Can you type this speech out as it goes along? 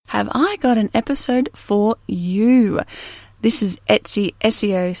have I got an episode for you. This is Etsy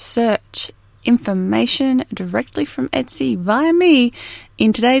SEO search information directly from Etsy via me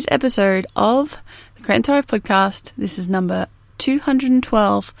in today's episode of the Create and Thrive podcast. This is number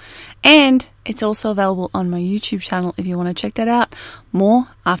 212, and it's also available on my YouTube channel if you want to check that out. More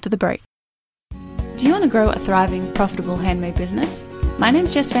after the break. Do you want to grow a thriving, profitable handmade business? My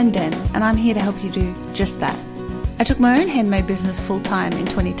name's Jess Van Den, and I'm here to help you do just that. I took my own handmade business full-time in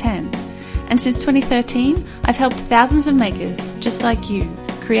 2010, and since 2013, I've helped thousands of makers just like you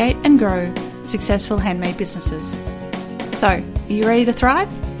create and grow successful handmade businesses. So, are you ready to thrive?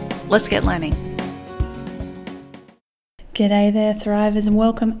 Let's get learning. G'day there, Thrivers, and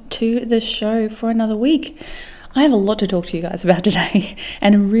welcome to the show for another week. I have a lot to talk to you guys about today,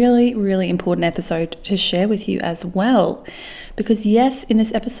 and a really, really important episode to share with you as well. Because yes, in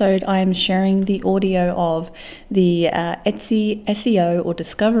this episode, I am sharing the audio of the Etsy SEO or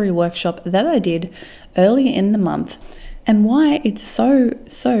discovery workshop that I did earlier in the month. And why it's so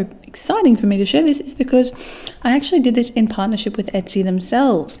exciting for me to share this is because I actually did this in partnership with Etsy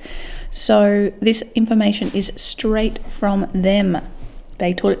themselves. So this information is straight from them.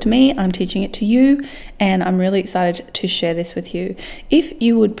 They taught it to me, I'm teaching it to you, and I'm really excited to share this with you. If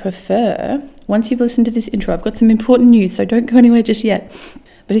you would prefer, once you've listened to this intro, I've got some important news, so don't go anywhere just yet.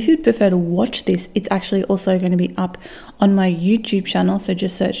 But if you'd prefer to watch this, it's actually also going to be up on my YouTube channel. So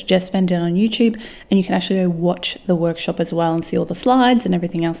just search Jess Van Den on YouTube, and you can actually go watch the workshop as well and see all the slides and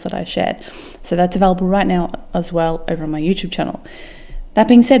everything else that I shared. So that's available right now as well over on my YouTube channel. That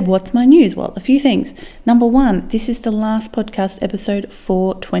being said, what's my news? Well, a few things. Number one, this is the last podcast episode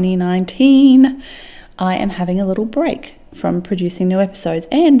for 2019. I am having a little break from producing new episodes,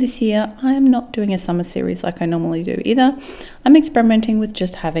 and this year I am not doing a summer series like I normally do either. I'm experimenting with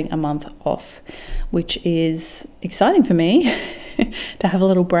just having a month off, which is exciting for me to have a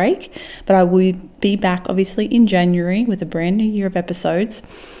little break. But I will be back obviously in January with a brand new year of episodes,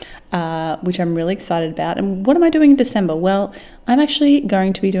 which I'm really excited about. And what am I doing in December? Well, I'm actually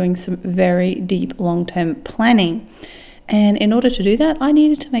going to be doing some very deep long-term planning. And in order to do that, I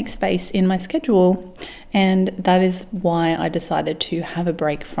needed to make space in my schedule. And that is why I decided to have a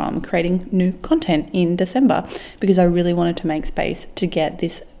break from creating new content in December, because I really wanted to make space to get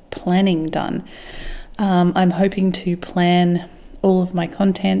this planning done. I'm hoping to plan all of my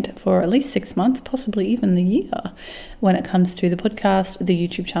content for at least 6 months, possibly even the year, when it comes to the podcast, the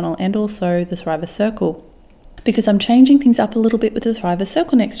YouTube channel, and also the Thriver Circle. Because I'm changing things up a little bit with the Thriver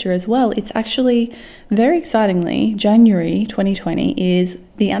Circle next year as well. It's actually, very excitingly, January 2020 is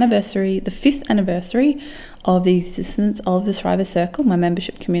the anniversary, the 5th anniversary of the existence of the Thriver Circle, my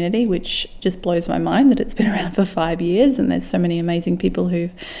membership community, which just blows my mind that it's been around for 5 years, and there's so many amazing people who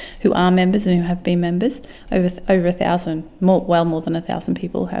are members and who have been members. Over 1,000, more than 1,000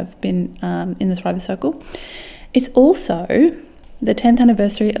 people have been in the Thriver Circle. It's also the 10th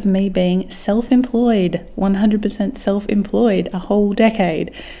anniversary of me being self-employed, 100% self-employed, a whole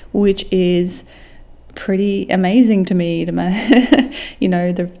decade, which is pretty amazing to me.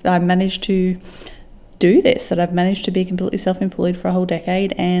 I managed to do this, that I've managed to be completely self-employed for a whole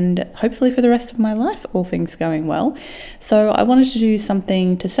decade, and hopefully for the rest of my life, all things going well. So I wanted to do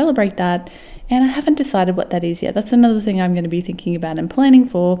something to celebrate that, and I haven't decided what that is yet. That's another thing I'm going to be thinking about and planning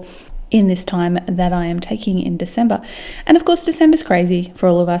for in this time that I am taking in December. And of course, December's crazy for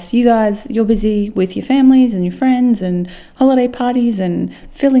all of us. You guys, you're busy with your families and your friends and holiday parties and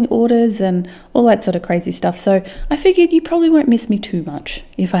filling orders and all that sort of crazy stuff. So I figured you probably won't miss me too much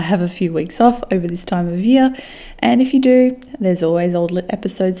if I have a few weeks off over this time of year. And if you do, there's always old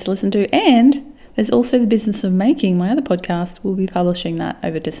episodes to listen to, and there's also The Business of Making, my other podcast. We'll be publishing that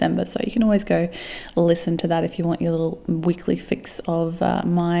over December, so you can always go listen to that if you want your little weekly fix of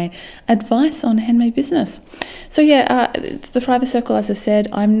my advice on handmade business. So it's the Thriver Circle, as I said.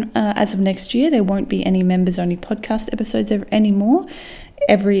 As of next year, there won't be any members-only podcast episodes anymore.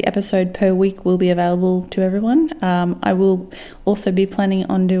 Every episode per week will be available to everyone. I will also be planning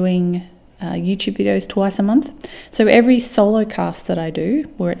on doing YouTube videos twice a month. So every solo cast that I do,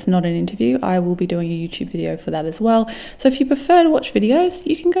 where it's not an interview, I will be doing a YouTube video for that as well. So if you prefer to watch videos,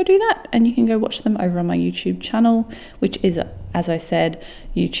 you can go do that, and you can go watch them over on my YouTube channel, which is, as I said,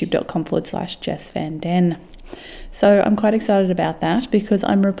 youtube.com/Jess Van Den. So I'm quite excited about that because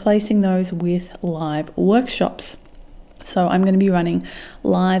I'm replacing those with live workshops. So I'm going to be running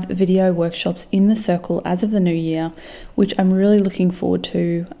live video workshops in the circle as of the new year, which I'm really looking forward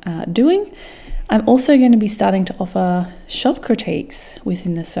to doing. I'm also going to be starting to offer shop critiques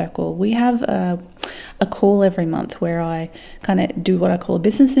within the circle. We have a call every month where I kind of do what I call a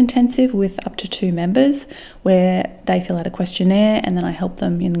business intensive with up to 2 members, where they fill out a questionnaire and then I help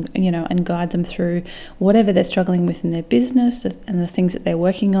them, and guide them through whatever they're struggling with in their business and the things that they're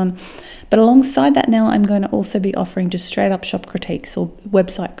working on. But alongside that now, I'm going to also be offering just straight up shop critiques or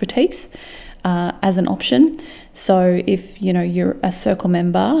website critiques as an option. So if you're a Circle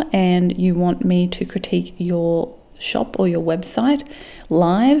member and you want me to critique your shop or your website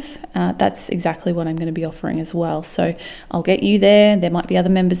live, that's exactly what I'm going to be offering as well. So I'll get you there. There might be other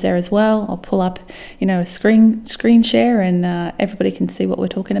members there as well. I'll pull up a screen share and everybody can see what we're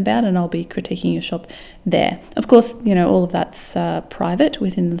talking about, and I'll be critiquing your shop there. Of course, all of that's private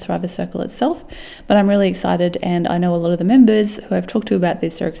within the Thriver Circle itself, but I'm really excited, and I know a lot of the members who I've talked to about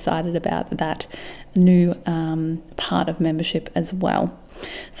this are excited about that new part of membership as well.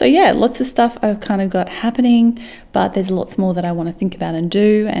 So yeah, lots of stuff I've kind of got happening, but there's lots more that I want to think about and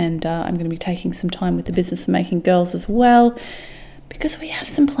do, and I'm going to be taking some time with the Business Making Girls as well, because we have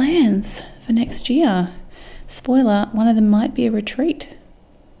some plans for next year. Spoiler, one of them might be a retreat.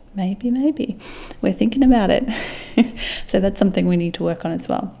 Maybe. We're thinking about it. So that's something we need to work on as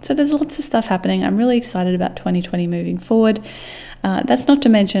well. So there's lots of stuff happening. I'm really excited about 2020 moving forward. That's not to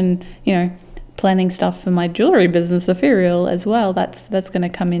mention, planning stuff for my jewelry business, Ethereal, as well. That's going to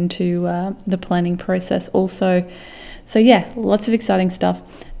come into the planning process also. So yeah, lots of exciting stuff.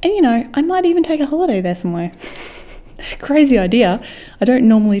 And I might even take a holiday there somewhere. Crazy idea. I don't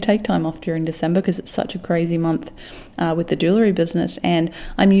normally take time off during December because it's such a crazy month with the jewelry business, and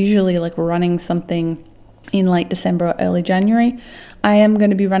I'm usually running something in late December or early January. I am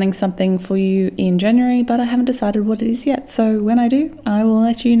going to be running something for you in January, but I haven't decided what it is yet. So when I do, I will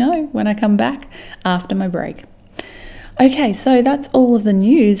let you know when I come back after my break. Okay, so that's all of the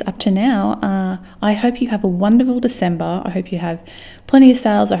news up to now. I hope you have a wonderful December. I hope you have plenty of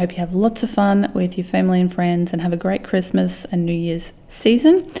sales. I hope you have lots of fun with your family and friends and have a great Christmas and New Year's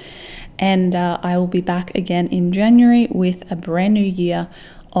season. And I will be back again in January with a brand new year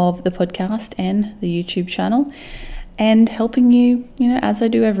of the podcast and the YouTube channel, and helping you, as I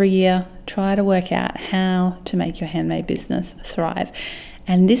do every year, try to work out how to make your handmade business thrive.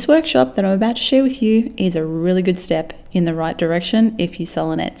 And this workshop that I'm about to share with you is a really good step in the right direction if you sell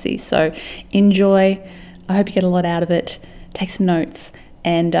on Etsy. So enjoy. I hope you get a lot out of it. Take some notes.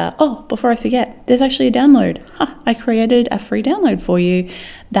 And before I forget, there's actually a download. I created a free download for you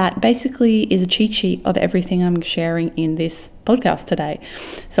that basically is a cheat sheet of everything I'm sharing in this podcast today.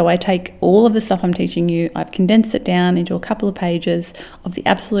 So I take all of the stuff I'm teaching you, I've condensed it down into a couple of pages of the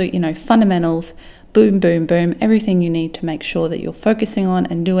absolute, fundamentals, boom, boom, boom, everything you need to make sure that you're focusing on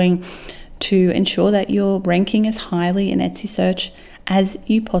and doing to ensure that you're ranking as highly in Etsy search as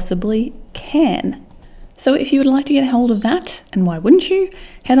you possibly can. So if you would like to get a hold of that, and why wouldn't you,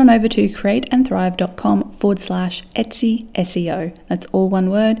 head on over to createandthrive.com/Etsy SEO. That's all one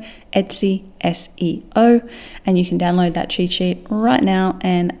word, Etsy SEO. And you can download that cheat sheet right now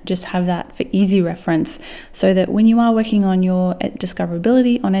and just have that for easy reference so that when you are working on your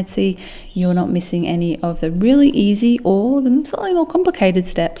discoverability on Etsy, you're not missing any of the really easy or the slightly more complicated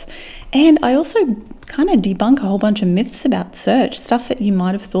steps. And I also kind of debunk a whole bunch of myths about search, stuff that you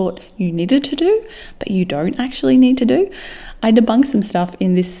might have thought you needed to do, but you don't actually need to do. I debunk some stuff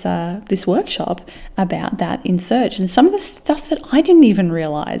in this workshop about that in search, and some of the stuff that I didn't even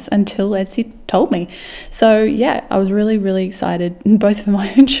realize until Etsy told me. So yeah, I was really, really excited, both for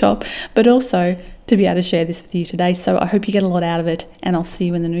my own shop, but also to be able to share this with you today. So I hope you get a lot out of it, and I'll see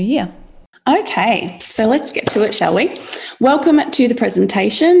you in the new year. Okay, so let's get to it, shall we? Welcome to the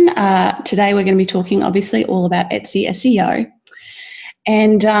presentation. Today we're going to be talking obviously all about Etsy SEO.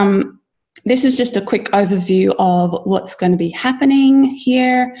 And this is just a quick overview of what's going to be happening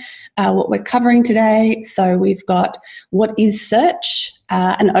here, what we're covering today. So we've got what is search,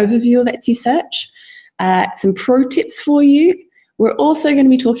 an overview of Etsy search, some pro tips for you. We're also going to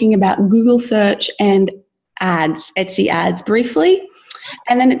be talking about Google search and ads, Etsy ads briefly.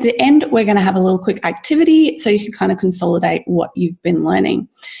 And then at the end, we're going to have a little quick activity so you can kind of consolidate what you've been learning.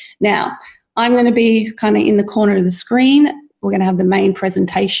 Now, I'm going to be kind of in the corner of the screen. We're going to have the main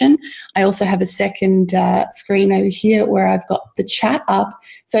presentation. I also have a second screen over here where I've got the chat up.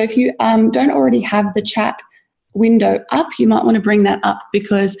 So if you don't already have the chat window up, you might want to bring that up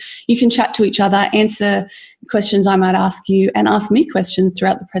because you can chat to each other, answer questions I might ask you, and ask me questions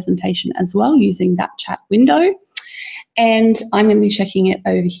throughout the presentation as well using that chat window. And I'm going to be checking it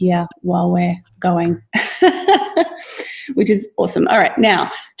over here while we're going, which is awesome. All right, now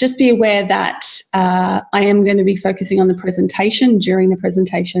just be aware that I am going to be focusing on the presentation during the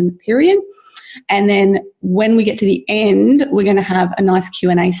presentation period. And then when we get to the end, we're going to have a nice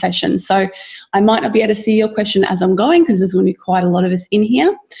Q&A session. So I might not be able to see your question as I'm going because there's going to be quite a lot of us in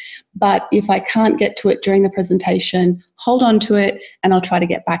here. But if I can't get to it during the presentation, hold on to it and I'll try to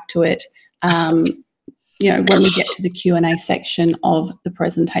get back to it when we get to the Q&A section of the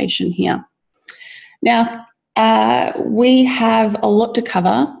presentation here. Now, we have a lot to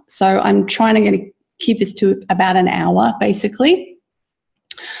cover, so I'm trying to keep this to about an hour, basically,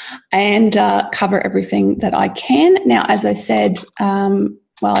 and cover everything that I can. Now, as I said,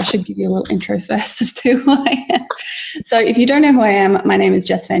 I should give you a little intro first as to who I am. So if you don't know who I am, my name is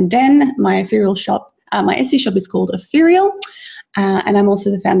Jess Van Den. My Ethereal shop, my Etsy shop is called Ethereal, and I'm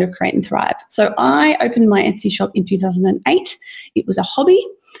also the founder of Create and Thrive. So I opened my Etsy shop in 2008. It was a hobby,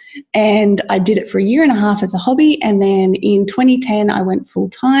 and I did it for 1.5 years as a hobby. And then in 2010, I went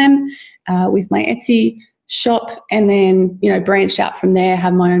full-time with my Etsy shop, and then, branched out from there,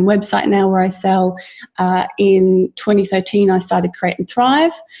 have my own website now where I sell. In 2013, I started Create and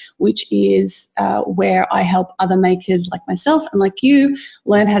Thrive, which is where I help other makers like myself and like you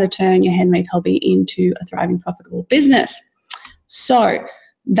learn how to turn your handmade hobby into a thriving, profitable business. So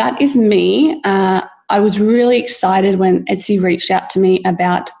that is me. I was really excited when Etsy reached out to me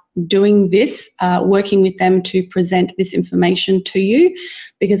about doing this, working with them to present this information to you,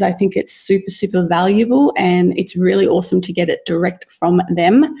 because I think it's super, super valuable, and it's really awesome to get it direct from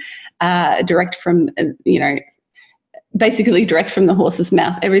them, basically direct from the horse's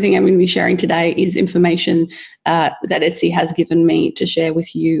mouth. Everything I'm going to be sharing today is information that Etsy has given me to share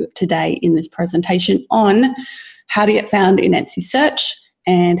with you today in this presentation on how to get found in Etsy search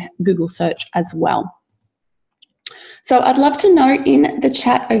and Google search as well. So I'd love to know in the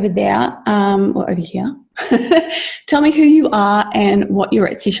chat over there, or over here, tell me who you are and what your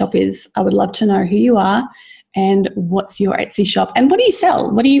Etsy shop is. I would love to know who you are and what's your Etsy shop, and what do you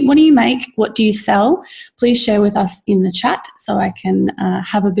sell? What do you make? What do you sell? Please share with us in the chat so I can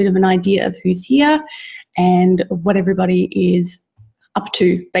have a bit of an idea of who's here and what everybody is up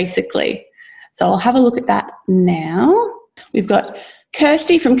to, basically. So I'll have a look at that now. We've got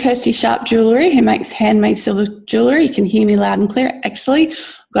Kirsty from Kirsty Sharp Jewellery, who makes handmade silver jewellery. You can hear me loud and clear. Excellent.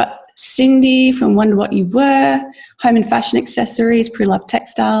 We've got Cindy from Wonder What You Were, Home and Fashion Accessories, Pre-Love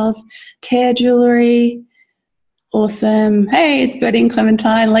Textiles, Tear Jewellery. Awesome. Hey, it's Birdie and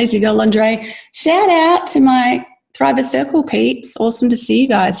Clementine, Lazy Girl Lingerie. Shout out to my Thriver Circle peeps. Awesome to see you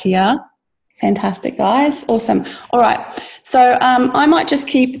guys here. Fantastic, guys. Awesome. All right. So I might just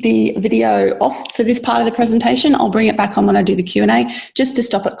keep the video off for this part of the presentation. I'll bring it back on when I do the Q&A, just to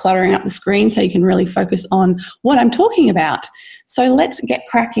stop it cluttering up the screen so you can really focus on what I'm talking about. So let's get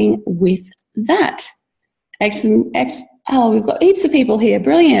cracking with that. Excellent. Oh, we've got heaps of people here.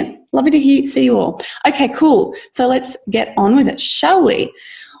 Brilliant. Lovely to see you all. Okay, cool. So let's get on with it, shall we?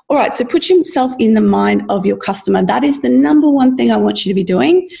 All right, so put yourself in the mind of your customer. That is the number one thing I want you to be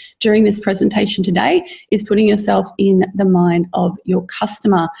doing during this presentation today, is putting yourself in the mind of your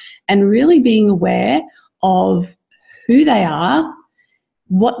customer and really being aware of who they are,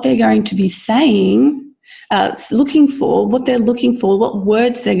 what they're going to be saying, looking for, what they're looking for, what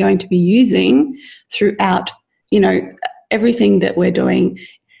words they're going to be using throughout, everything that we're doing,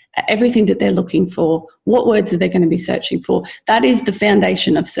 everything that they're looking for, what words are they going to be searching for. That is the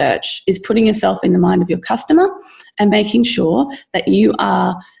foundation of search, is putting yourself in the mind of your customer and making sure that you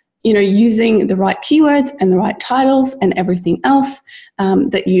are, using the right keywords and the right titles and everything else,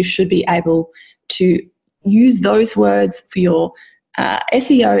 that you should be able to use those words for your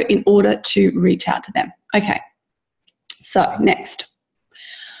SEO in order to reach out to them. Okay, so next.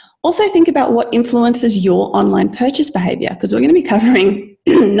 Also think about what influences your online purchase behavior, because we're going to be covering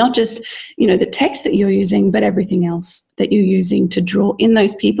not just, the text that you're using, but everything else that you're using to draw in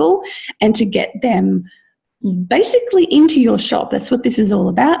those people and to get them basically into your shop. That's what this is all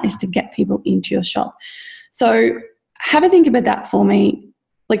about, is to get people into your shop. So have a think about that for me.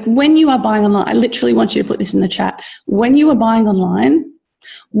 Like, when you are buying online, I literally want you to put this in the chat. When you are buying online,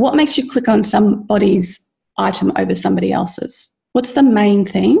 what makes you click on somebody's item over somebody else's? What's the main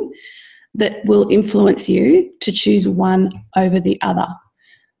thing that will influence you to choose one over the other?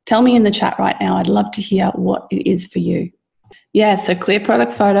 Tell me in the chat right now. I'd love to hear what it is for you. Yeah, so clear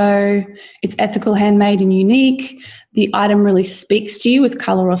product photo, it's ethical, handmade and unique. The item really speaks to you with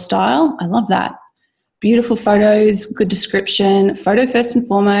color or style. I love that. Beautiful photos, good description, photo first and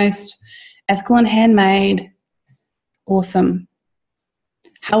foremost, ethical and handmade. Awesome.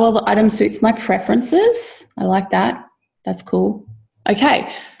 How well the item suits my preferences. I like that. That's cool. Okay.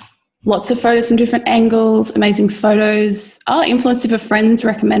 Lots of photos from different angles, amazing photos. Oh, influenced if a friend's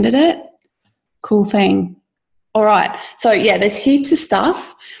recommended it. Cool thing. All right. So yeah, there's heaps of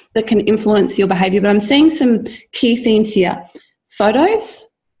stuff that can influence your behavior, but I'm seeing some key themes here. Photos,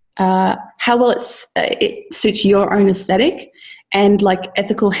 how well it suits your own aesthetic, and like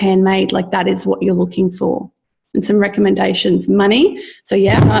ethical handmade, like that is what you're looking for. And some recommendations. Money. So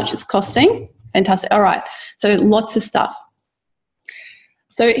yeah, how much it's costing. Fantastic. All right. So lots of stuff.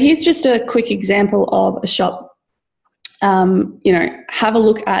 So here's just a quick example of a shop. Have a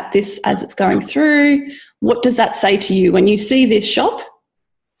look at this as it's going through. What does that say to you when you see this shop?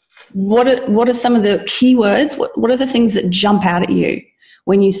 What are some of the keywords? What are the things that jump out at you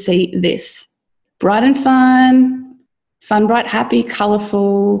when you see this? Bright and fun, bright, happy,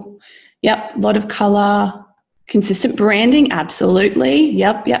 colourful. Yep, a lot of colour. Consistent branding, absolutely.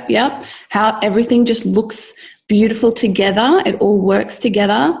 Yep. How everything just looks beautiful together. It all works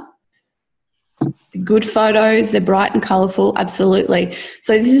together. Good photos, they're bright and colourful, absolutely.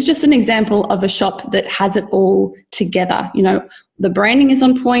 So this is just an example of a shop that has it all together. You know, the branding is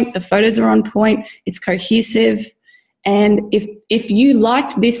on point, the photos are on point, it's cohesive. And if you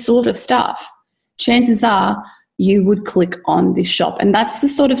liked this sort of stuff, chances are you would click on this shop. And that's the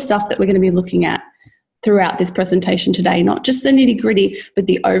sort of stuff that we're going to be looking at throughout this presentation today, not just the nitty-gritty, but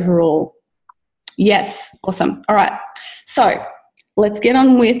the overall. Yes, awesome. All right. So let's get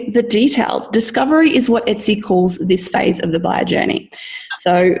on with the details. Discovery is what Etsy calls this phase of the buyer journey.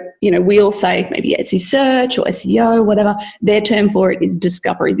 So, we all say maybe Etsy search or SEO, whatever. Their term for it is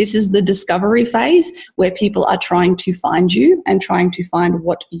discovery. This is the discovery phase where people are trying to find you and trying to find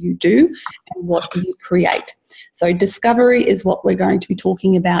what you do and what you create. So discovery is what we're going to be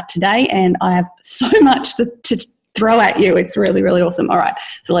talking about today, and I have so much to throw at you. It's really, really awesome. All right,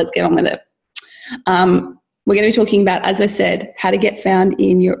 so let's get on with it. We're going to be talking about, as I said, how to get found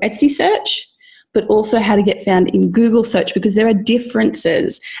in your Etsy search, but also how to get found in Google search, because there are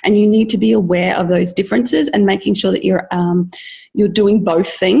differences and you need to be aware of those differences and making sure that you're doing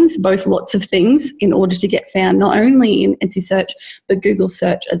both things, both lots of things, in order to get found not only in Etsy search, but Google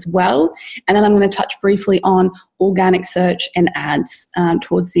search as well. And then I'm going to touch briefly on organic search and ads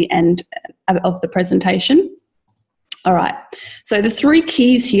towards the end of the presentation. All right, so the three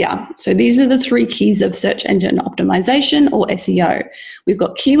keys here. So these are the three keys of search engine optimization, or SEO. We've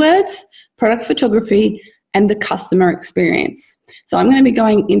got keywords, product photography, and the customer experience. So I'm going to be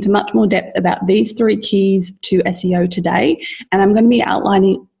going into much more depth about these three keys to SEO today, and I'm going to be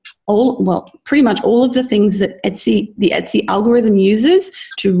outlining pretty much all of the things that the Etsy algorithm uses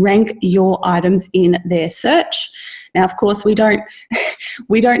to rank your items in their search. Now, of course, we don't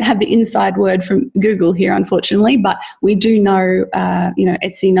have the inside word from Google here, unfortunately, but we do know,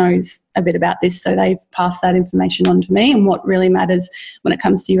 Etsy knows a bit about this, so they've passed that information on to me and what really matters when it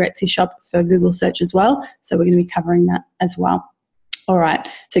comes to your Etsy shop for Google search as well. So we're going to be covering that as well. All right,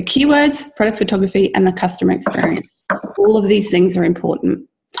 so keywords, product photography, and the customer experience. All of these things are important.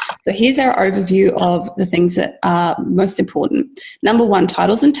 So here's our overview of the things that are most important. Number one,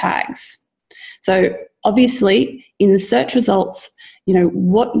 titles and tags. So obviously, in the search results,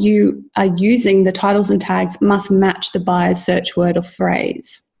 what you are using, the titles and tags must match the buyer's search word or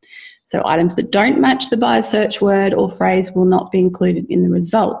phrase. So items that don't match the buyer's search word or phrase will not be included in the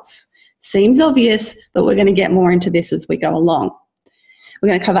results. Seems obvious, but we're going to get more into this as we go along. We're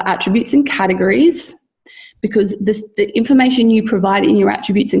going to cover attributes and categories, because the information you provide in your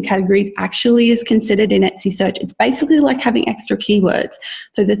attributes and categories actually is considered in Etsy search. It's basically like having extra keywords.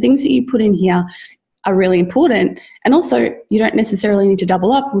 So the things that you put in here are really important. And also, you don't necessarily need to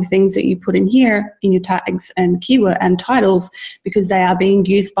double up with things that you put in here in your tags and keyword and titles, because they are being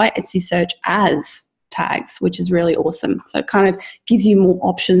used by Etsy search as tags, which is really awesome. So it kind of gives you more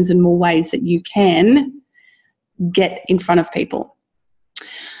options and more ways that you can get in front of people.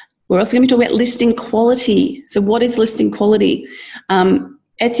 We're also going to be talking about listing quality. So what is listing quality?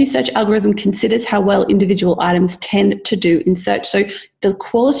 Etsy search algorithm considers how well individual items tend to do in search. So the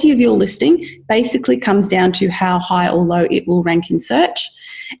quality of your listing basically comes down to how high or low it will rank in search.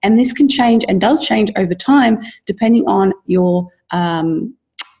 And this can change and does change over time depending on your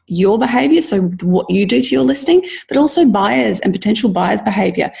behavior, so what you do to your listing, but also buyers and potential buyers'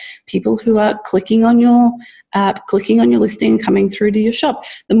 behavior. People who are clicking on your listing, coming through to your shop.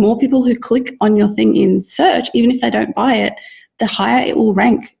 The more people who click on your thing in search, even if they don't buy it, the higher it will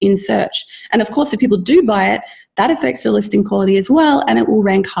rank in search. And of course, if people do buy it, that affects the listing quality as well, and it will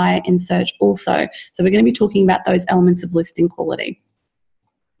rank higher in search also. So we're going to be talking about those elements of listing quality.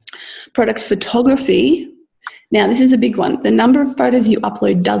 Product photography. Now, this is a big one. The number of photos you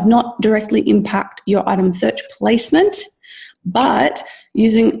upload does not directly impact your item search placement, but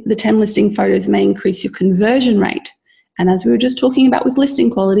using the 10 listing photos may increase your conversion rate. And as we were just talking about with listing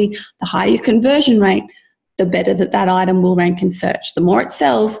quality, the higher your conversion rate, the better that item will rank in search. The more it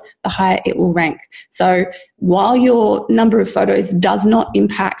sells, the higher it will rank. So while your number of photos does not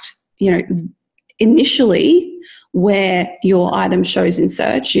impact, initially where your item shows in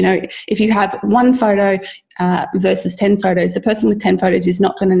search, if you have one photo versus 10 photos, the person with 10 photos is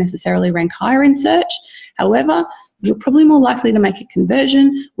not going to necessarily rank higher in search. However, you're probably more likely to make a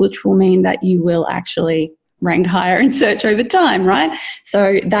conversion, which will mean that you will actually rank higher in search over time, right?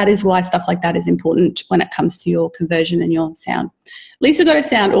 So that is why stuff like that is important when it comes to your conversion and your sound. Lisa got it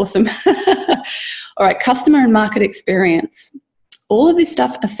sound awesome. All right, customer and market experience. All of this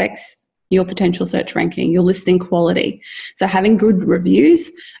stuff affects your potential search ranking, your listing quality. So having good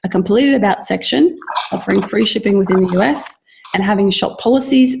reviews, a completed about section, offering free shipping within the US, and having shop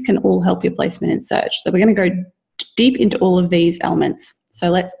policies can all help your placement in search. So we're going to go deep into all of these elements. So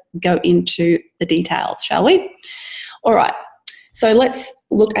let's go into the details, shall we? All right, so let's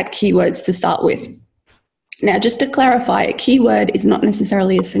look at keywords to start with. Now, just to clarify, a keyword is not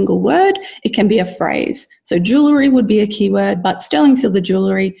necessarily a single word. It can be a phrase. So jewellery would be a keyword, but sterling silver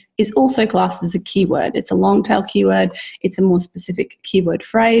jewellery is also classed as a keyword. It's a long tail keyword. It's a more specific keyword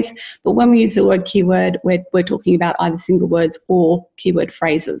phrase. But when we use the word keyword, we're talking about either single words or keyword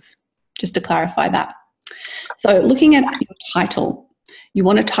phrases, just to clarify that. So looking at your title, you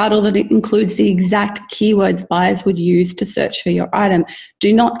want a title that includes the exact keywords buyers would use to search for your item.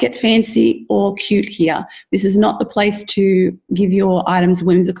 Do not get fancy or cute here. This is not the place to give your items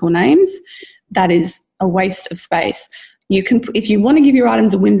whimsical names. That is a waste of space. You can, if you want to give your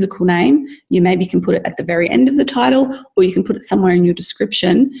items a whimsical name, you maybe can put it at the very end of the title, or you can put it somewhere in your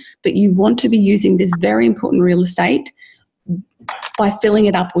description, but you want to be using this very important real estate by filling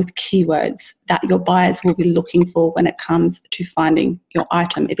it up with keywords that your buyers will be looking for when it comes to finding your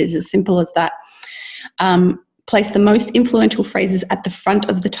item. It is as simple as that. Place the most influential phrases at the front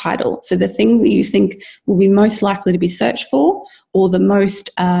of the title. So the thing that you think will be most likely to be searched for, or the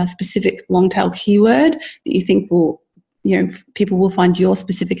most specific long tail keyword that you think will, people will find your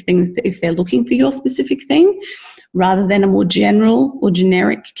specific thing if they're looking for your specific thing, rather than a more general or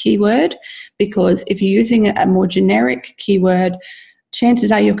generic keyword. Because if you're using a more generic keyword,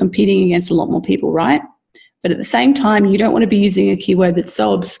 chances are you're competing against a lot more people, right? But at the same time, you don't want to be using a keyword that's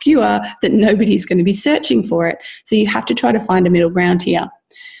so obscure that nobody's going to be searching for it. So you have to try to find a middle ground here.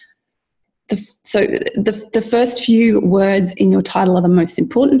 The first few words in your title are the most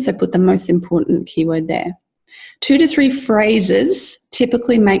important, so put the most important keyword there. 2 to 3 phrases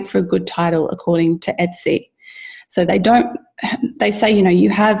typically make for a good title according to Etsy. So they say, you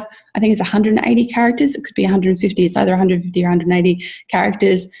have, I think it's 180 characters. It could be 150. It's either 150 or 180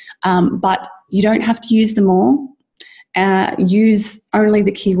 characters, but you don't have to use them all. Use only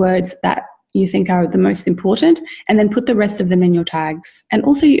the keywords that you think are the most important, and then put the rest of them in your tags. And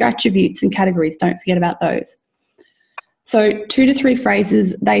also your attributes and categories, don't forget about those. So 2 to 3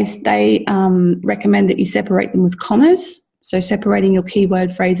 phrases, they recommend that you separate them with commas. So separating your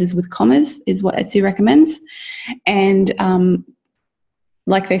keyword phrases with commas is what Etsy recommends. And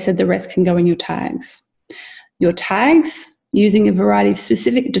like they said, the rest can go in your tags. Your tags, using a variety of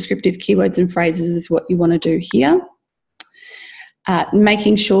specific descriptive keywords and phrases, is what you want to do here.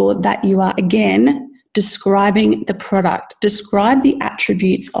 Making sure that you are, again, describing the product. Describe the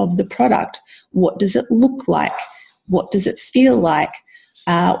attributes of the product. What does it look like? What does it feel like?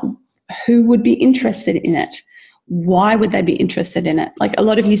 Who would be interested in it? Why would they be interested in it? Like a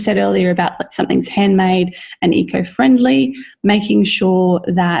lot of you said earlier about like something's handmade and eco-friendly, making sure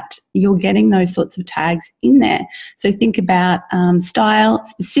that you're getting those sorts of tags in there. So think about style,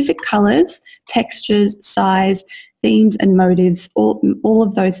 specific colors, textures, size, themes and motives. All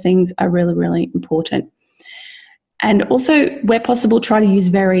of those things are really, really important. And also, where possible, try to use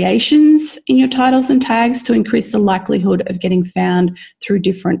variations in your titles and tags to increase the likelihood of getting found through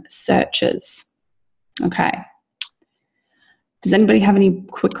different searches. Okay. Does anybody have any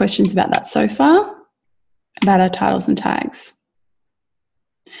quick questions about that so far? About our titles and tags?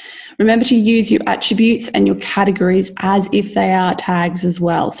 Remember to use your attributes and your categories as if they are tags as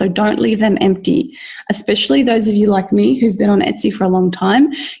well. So don't leave them empty, especially those of you like me who've been on Etsy for a long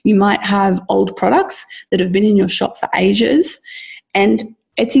time. You might have old products that have been in your shop for ages, and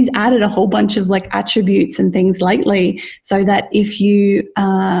Etsy's added a whole bunch of like attributes and things lately, so that if you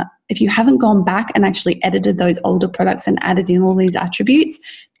haven't gone back and actually edited those older products and added in all these attributes,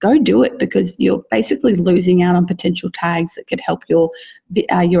 go do it, because you're basically losing out on potential tags that could help your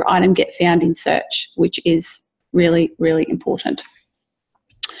item get found in search, which is really, really important.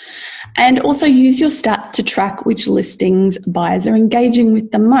 And also use your stats to track which listings buyers are engaging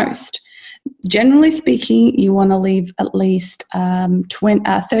with the most. Generally speaking, you want to leave at least 30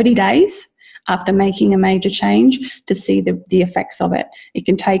 days after making a major change to see the effects of it. It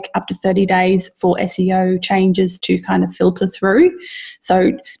can take up to 30 days for SEO changes to kind of filter through.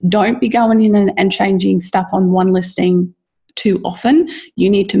 So don't be going in and changing stuff on one listing too often. You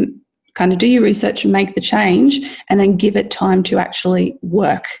need to kind of do your research and make the change and then give it time to actually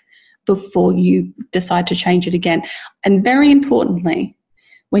work before you decide to change it again. And very importantly,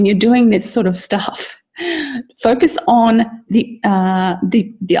 when you're doing this sort of stuff, focus on the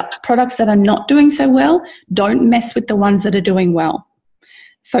products that are not doing so well. Don't mess with the ones that are doing well.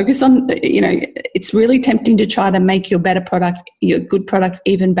 Focus on, it's really tempting to try to make your better products, your good products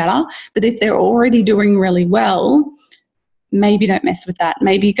even better. But if they're already doing really well, maybe don't mess with that.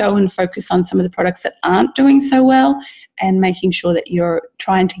 Maybe go and focus on some of the products that aren't doing so well and making sure that you're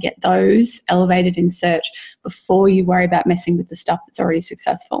trying to get those elevated in search before you worry about messing with the stuff that's already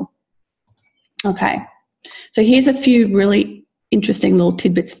successful. Okay, so here's a few really interesting little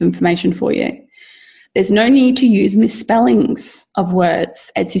tidbits of information for you. There's no need to use misspellings of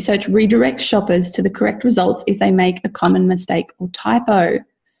words. Etsy Search redirects shoppers to the correct results if they make a common mistake or typo.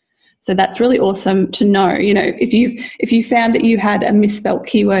 So that's really awesome to know. If you found that you had a misspelled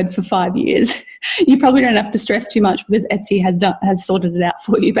keyword for 5 years, you probably don't have to stress too much because Etsy has sorted it out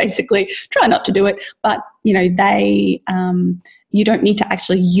for you. Basically, try not to do it, but you don't need to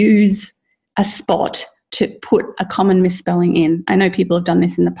actually use a spot to put a common misspelling in. I know people have done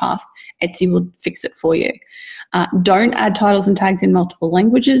this in the past. Etsy will fix it for you. Don't add titles and tags in multiple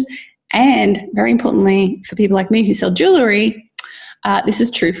languages. And very importantly, for people like me who sell jewelry, this is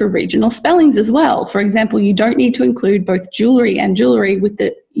true for regional spellings as well. For example, you don't need to include both jewelry and jewelry with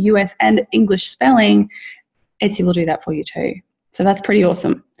the US and English spelling. Etsy will do that for you too. So that's pretty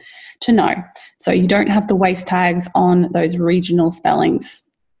awesome to know. So you don't have to waste tags on those regional spellings.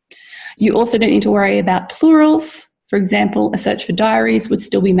 You also don't need to worry about plurals. For example, a search for diaries would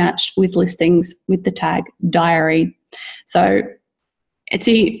still be matched with listings with the tag diary. So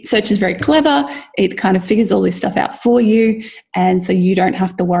Etsy Search is very clever. It kind of figures all this stuff out for you. And so you don't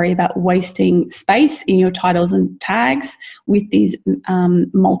have to worry about wasting space in your titles and tags with these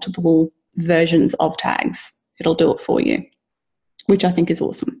multiple versions of tags. It'll do it for you, which I think is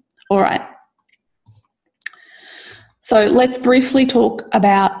awesome. All right. So let's briefly talk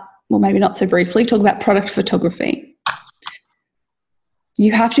about, well, maybe not so briefly, talk about product photography.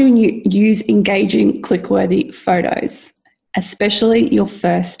 You have to use engaging, click-worthy photos, especially your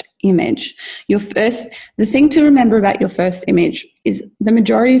first image. The thing to remember about your first image is the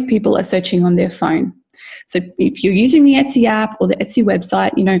majority of people are searching on their phone. So if you're using the Etsy app or the Etsy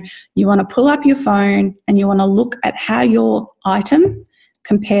website, you want to pull up your phone and you want to look at how your item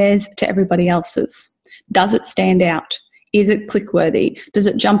compares to everybody else's. Does it stand out? Is it click-worthy? Does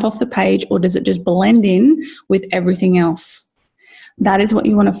it jump off the page or does it just blend in with everything else? That is what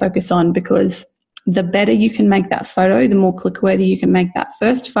you want to focus on, because the better you can make that photo, the more click-worthy you can make that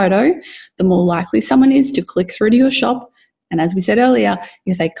first photo, the more likely someone is to click through to your shop. And as we said earlier,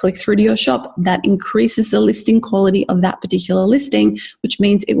 if they click through to your shop, that increases the listing quality of that particular listing, which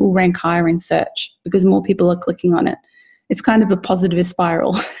means it will rank higher in search because more people are clicking on it. It's kind of a positive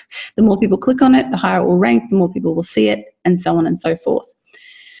spiral. The more people click on it, the higher it will rank, the more people will see it, and so on and so forth.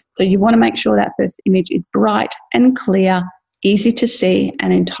 So you want to make sure that first image is bright and clear, easy to see,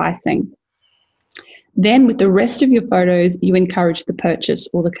 and enticing. Then with the rest of your photos, you encourage the purchase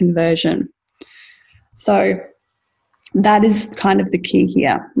or the conversion. So that is kind of the key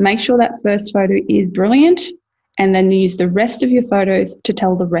here. Make sure that first photo is brilliant, and then use the rest of your photos to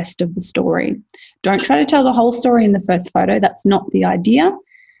tell the rest of the story. Don't try to tell the whole story in the first photo. That's not the idea.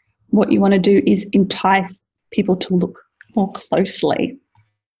 What you want to do is entice people to look more closely.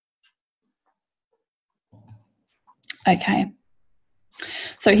 Okay.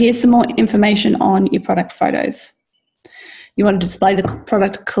 So here's some more information on your product photos. You want to display the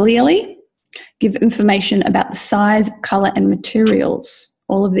product clearly, give information about the size, color, and materials.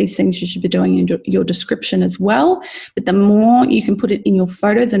 All of these things you should be doing in your description as well. But the more you can put it in your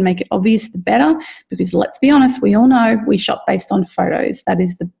photos and make it obvious, the better, because let's be honest, we all know we shop based on photos. That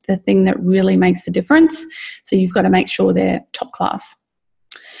is the thing that really makes the difference. So you've got to make sure they're top class.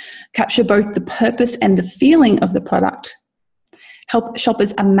 Capture both the purpose and the feeling of the product. Help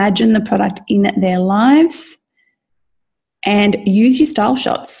shoppers imagine the product in their lives, and use your style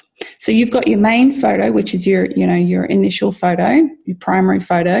shots. So you've got your main photo, which is your initial photo, your primary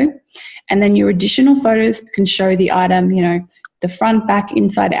photo, and then your additional photos can show the item, the front, back,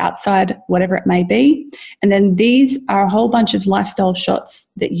 inside, outside, whatever it may be. And then these are a whole bunch of lifestyle shots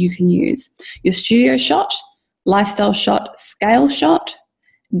that you can use. Your studio shot, lifestyle shot, scale shot,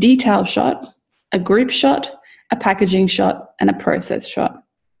 detail shot, a group shot, a packaging shot, and a process shot.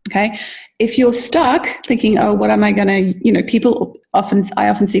 Okay. If you're stuck thinking, oh, what am I going to, I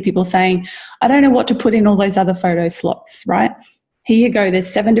often see people saying, I don't know what to put in all those other photo slots, right? Here you go.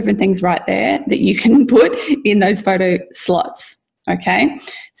 There's 7 different things right there that you can put in those photo slots. Okay.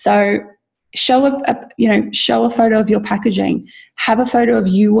 So show a photo of your packaging. Have a photo of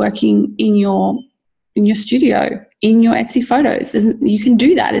you working in your studio, in your Etsy photos. You can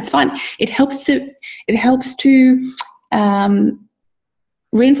do that. It's fun. It helps to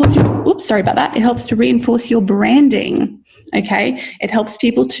reinforce It helps to reinforce your branding. Okay. It helps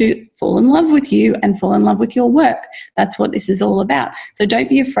people to fall in love with you and fall in love with your work. That's what this is all about. So don't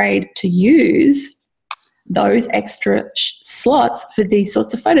be afraid to use those extra slots for these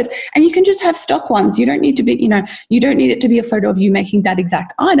sorts of photos. And you can just have stock ones. You don't need to be, you don't need it to be a photo of you making that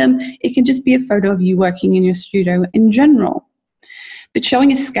exact item. It can just be a photo of you working in your studio in general. But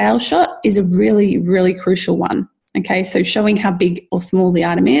showing a scale shot is a really, really crucial one. Okay, so showing how big or small the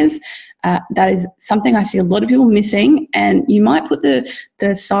item is, that is something I see a lot of people missing. And you might put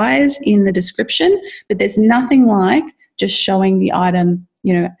the size in the description, but there's nothing like just showing the item,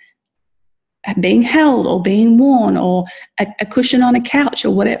 being held or being worn, or a cushion on a couch,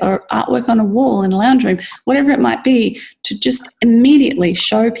 or whatever, or artwork on a wall in a lounge room, whatever it might be, to just immediately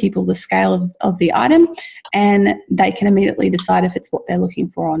show people the scale of the item, and they can immediately decide if it's what they're looking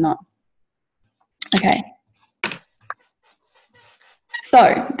for or not. Okay.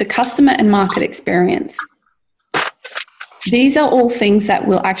 So the customer and market experience. These are all things that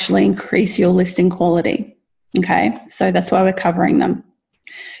will actually increase your listing quality. Okay, so that's why we're covering them.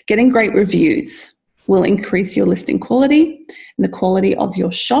 Getting great reviews will increase your listing quality and the quality of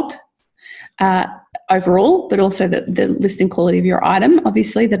your shop overall, but also the listing quality of your item,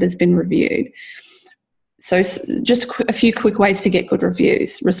 obviously, that has been reviewed. So just a few quick ways to get good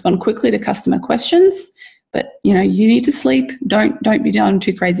reviews. Respond quickly to customer questions. But, you need to sleep. Don't be going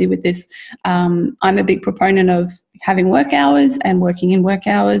too crazy with this. I'm a big proponent of having work hours and working in work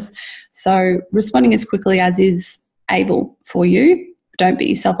hours. So responding as quickly as is able for you. Don't beat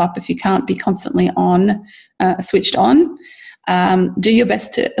yourself up if you can't be constantly switched on. Do your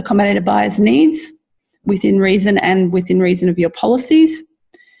best to accommodate a buyer's needs within reason and within reason of your policies.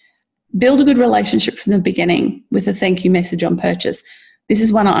 Build a good relationship from the beginning with a thank you message on purchase. This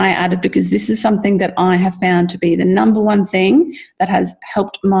is one I added because this is something that I have found to be the number one thing that has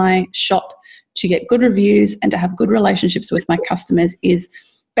helped my shop to get good reviews and to have good relationships with my customers, is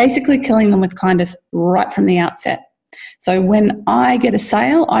basically killing them with kindness right from the outset. So when I get a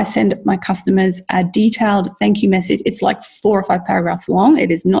sale, I send my customers a detailed thank you message. It's like 4 or 5 paragraphs long.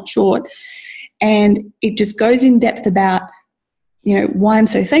 It is not short. And it just goes in depth about why I'm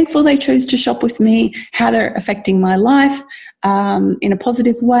so thankful they choose to shop with me, how they're affecting my life in a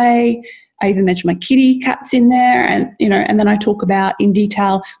positive way. I even mention my kitty cats in there, and and then I talk about in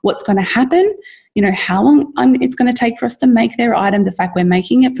detail what's going to happen, how long it's going to take for us to make their item, the fact we're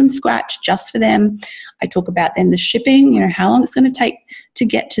making it from scratch just for them. I talk about then the shipping, how long it's going to take to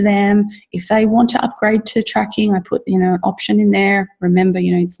get to them. If they want to upgrade to tracking, I put an option in there. Remember,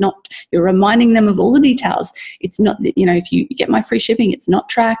 it's not, you're reminding them of all the details. It's not, if you get my free shipping, it's not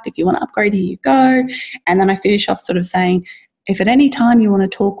tracked. If you want to upgrade, here you go. And then I finish off sort of saying, if at any time you want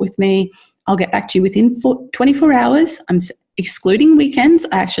to talk with me, I'll get back to you within 24 hours. I'm excluding weekends.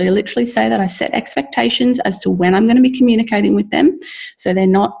 I actually literally say that I set expectations as to when I'm going to be communicating with them. So they're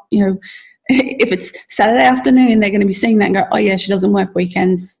not, if it's Saturday afternoon, they're going to be seeing that and go, oh yeah, she doesn't work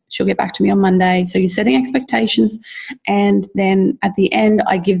weekends. She'll get back to me on Monday. So you're setting expectations. And then at the end,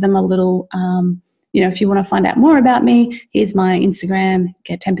 I give them a little, if you want to find out more about me, here's my Instagram,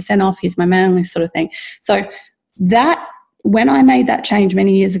 get 10% off, here's my mailing list, sort of thing. So that, when I made that change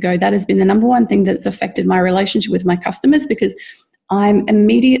many years ago, that has been the number one thing that's affected my relationship with my customers, because I'm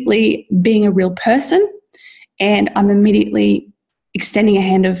immediately being a real person and I'm immediately extending a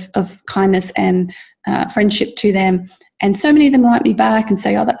hand of kindness and friendship to them. And so many of them write me back and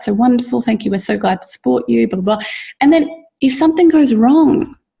say, oh, that's so wonderful. Thank you. We're so glad to support you, blah, blah, blah. And then if something goes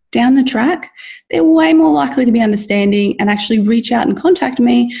wrong down the track, they're way more likely to be understanding and actually reach out and contact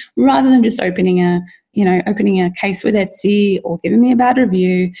me rather than just opening a case with Etsy or giving me a bad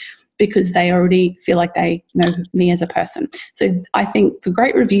review, because they already feel like they know me as a person. So I think for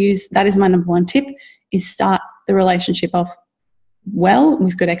great reviews, that is my number one tip, is start the relationship off well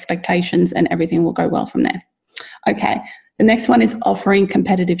with good expectations, and everything will go well from there. Okay, the next one is offering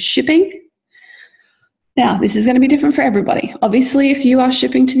competitive shipping. Now, this is going to be different for everybody. Obviously, if you are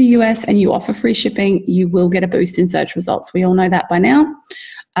shipping to the US and you offer free shipping, you will get a boost in search results. We all know that by now.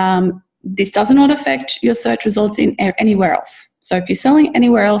 This does not affect your search results in anywhere else. So if you're selling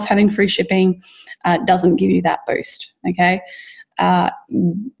anywhere else, having free shipping doesn't give you that boost, okay?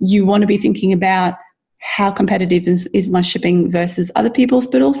 You want to be thinking about how competitive is my shipping versus other people's,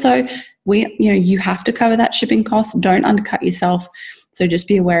 but also you have to cover that shipping cost. Don't undercut yourself. So just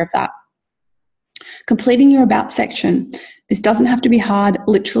be aware of that. Completing your about section. This doesn't have to be hard.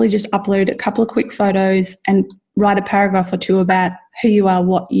 Literally just upload a couple of quick photos and write a paragraph or two about who you are,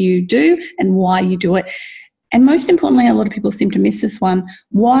 what you do, and why you do it. And most importantly, a lot of people seem to miss this one,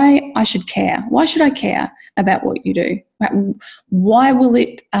 why I should care. Why should I care about what you do? Why will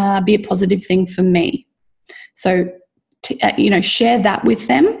it be a positive thing for me? So, share that with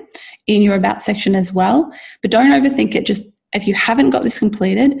them in your about section as well. But don't overthink it. Just if you haven't got this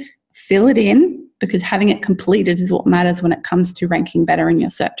completed, fill it in, because having it completed is what matters when it comes to ranking better in your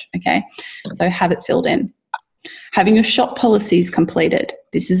search, okay? So have it filled in. Having your shop policies completed.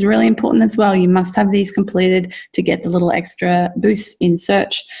 This is really important as well. You must have these completed to get the little extra boost in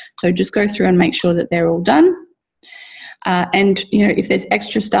search. So just go through and make sure that they're all done. And if there's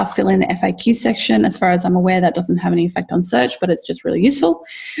extra stuff, fill in the FAQ section. As far as I'm aware, that doesn't have any effect on search, but it's just really useful.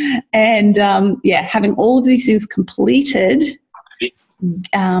 And having all of these things completed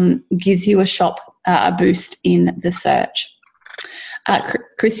gives you a boost in the search.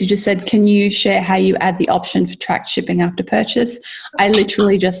 Chris, you just said, can you share how you add the option for tracked shipping after purchase? I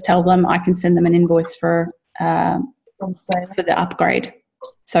literally just tell them I can send them an invoice for the upgrade.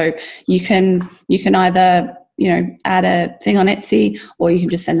 So you can either add a thing on Etsy, or you can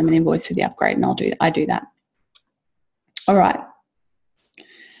just send them an invoice for the upgrade, and I do that. All right.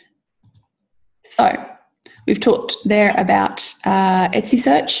 So we've talked there about Etsy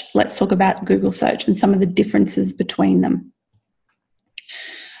search. Let's talk about Google search and some of the differences between them.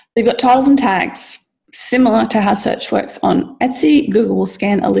 We've got titles and tags. Similar to how search works on Etsy, Google will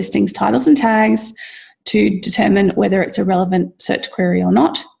scan a listing's titles and tags to determine whether it's a relevant search query or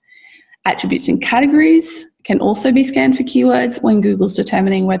not. Attributes and categories can also be scanned for keywords when Google's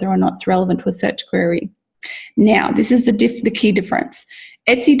determining whether or not it's relevant to a search query. Now, this is the key difference.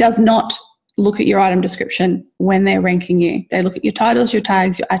 Etsy does not look at your item description when they're ranking you. They look at your titles, your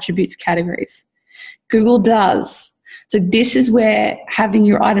tags, your attributes, categories. Google does. So this is where having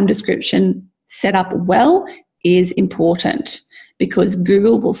your item description set up well is important, because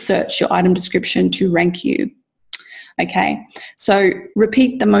Google will search your item description to rank you. Okay, so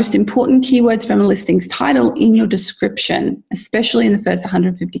repeat the most important keywords from a listing's title in your description, especially in the first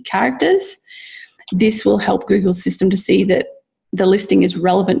 150 characters. This will help Google's system to see that the listing is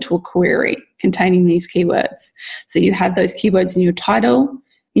relevant to a query containing these keywords. So you have those keywords in your title,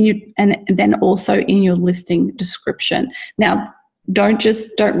 and then also in your listing description. Now, don't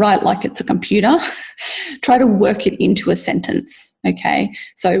write like it's a computer. Try to work it into a sentence, okay?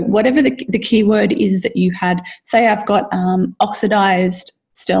 So whatever the keyword is that you had, say I've got oxidized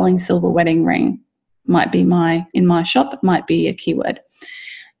sterling silver wedding ring, might be in my shop, it might be a keyword.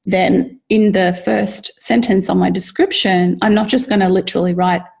 Then in the first sentence on my description, I'm not just going to literally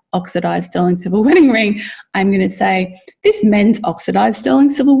write oxidized sterling silver wedding ring. I'm going to say, this men's oxidized sterling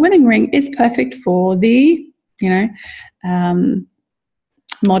silver wedding ring is perfect for the,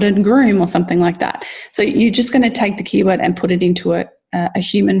 modern groom or something like that. So you're just going to take the keyword and put it into a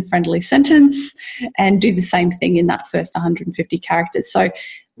human-friendly sentence and do the same thing in that first 150 characters. So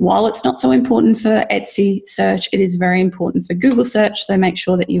while it's not so important for Etsy search, it is very important for Google search. So make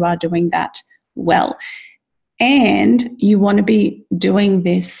sure that you are doing that well. And you want to be doing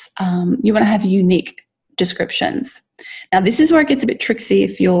this, you want to have unique descriptions. Now, this is where it gets a bit tricksy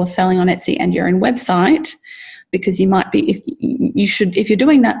if you're selling on Etsy and your own website, because you might be, if you're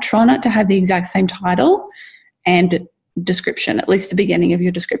doing that, try not to have the exact same title and description, at least the beginning of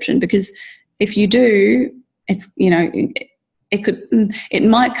your description, because if you do, it's, it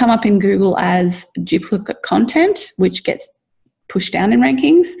might come up in Google as duplicate content, which gets pushed down in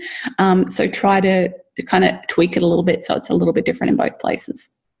rankings. So try to kind of tweak it a little bit so it's a little bit different in both places.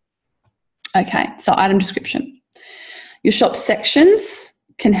 Okay, so item description. Your shop sections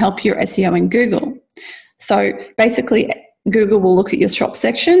can help your SEO in Google. So basically, Google will look at your shop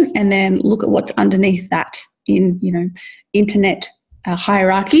section and then look at what's underneath that in, internet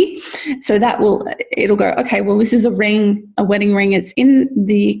hierarchy. So it'll go, okay, well, this is a wedding ring. It's in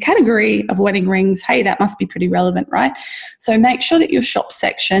the category of wedding rings. Hey, that must be pretty relevant, right? So make sure that your shop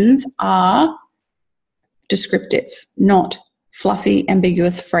sections are descriptive, not fluffy,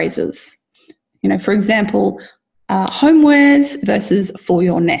 ambiguous phrases. For example, homewares versus for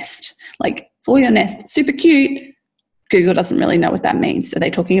your nest. Like, for your nest, super cute. Google doesn't really know what that means. Are they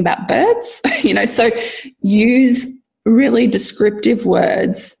talking about birds? So use really descriptive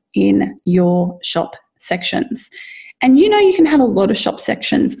words in your shop sections. And you can have a lot of shop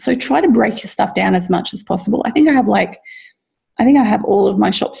sections, so try to break your stuff down as much as possible. I think I have I think I have all of my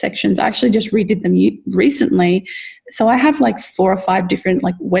shop sections. I actually just redid them recently. So I have like 4 or 5 different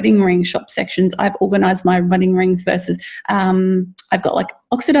like wedding ring shop sections. I've organized my wedding rings versus, I've got like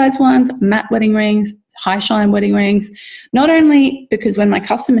oxidized ones, matte wedding rings, high shine wedding rings. Not only because when my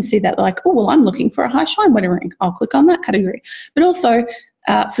customers see that, they're like, oh, well, I'm looking for a high shine wedding ring, I'll click on that category. But also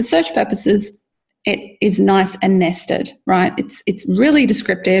for search purposes, it is nice and nested, right? It's really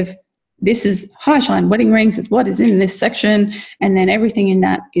descriptive. This is high shine wedding rings is what is in this section, and then everything in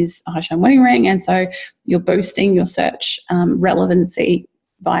that is a high shine wedding ring, and so you're boosting your search relevancy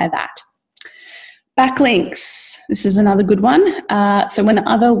via that. Backlinks. This is another good one. So when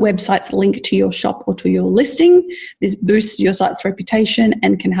other websites link to your shop or to your listing, this boosts your site's reputation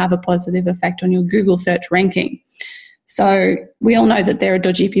and can have a positive effect on your Google search ranking. So we all know that there are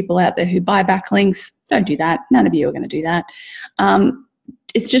dodgy people out there who buy backlinks. Don't do that. None of you are going to do that.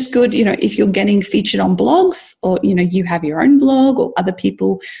 It's just good, if you're getting featured on blogs, or, you have your own blog, or other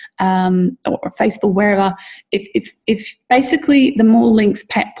people, or Facebook, wherever, if basically the more links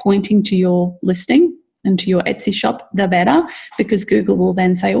pointing to your listing and to your Etsy shop, the better, because Google will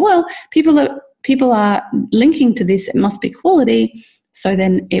then say, well, people are linking to this, it must be quality. So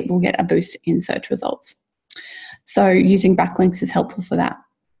then it will get a boost in search results. So using backlinks is helpful for that.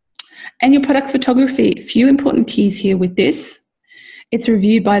 And your product photography, a few important keys here with this. It's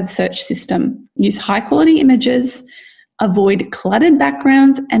reviewed by the search system. Use high quality images, avoid cluttered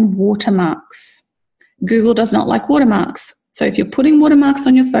backgrounds and watermarks. Google does not like watermarks. So if you're putting watermarks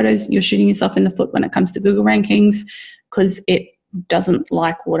on your photos, you're shooting yourself in the foot when it comes to Google rankings, because it doesn't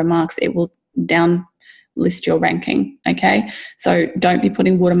like watermarks. It will downlist your ranking, okay? So don't be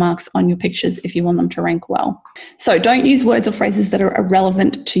putting watermarks on your pictures if you want them to rank well. So don't use words or phrases that are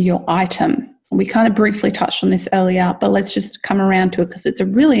irrelevant to your item. We kind of briefly touched on this earlier, but let's just come around to it because it's a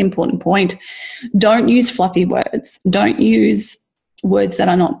really important point. Don't use fluffy words. Don't use words that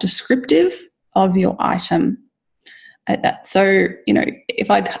are not descriptive of your item. So,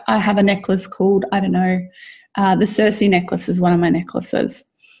 if I have a necklace called, I don't know, the Circe necklace is one of my necklaces.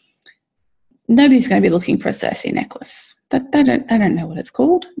 Nobody's going to be looking for a Circe necklace. They don't know what it's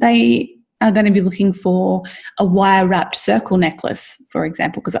called. They are going to be looking for a wire-wrapped circle necklace, for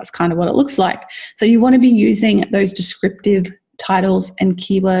example, because that's kind of what it looks like. So you want to be using those descriptive titles and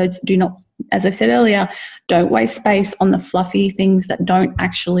keywords. Do not, as I said earlier, don't waste space on the fluffy things that don't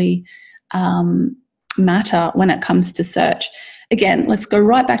actually matter when it comes to search. Again, let's go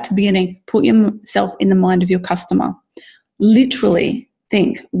right back to the beginning. Put yourself in the mind of your customer. Literally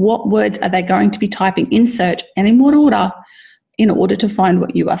think, what words are they going to be typing in search and in what order in order to find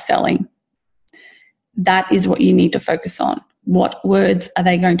what you are selling? That is what you need to focus on. What words are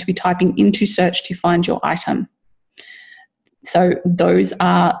they going to be typing into search to find your item? So those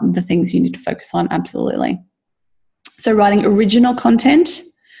are the things you need to focus on, absolutely. So writing original content,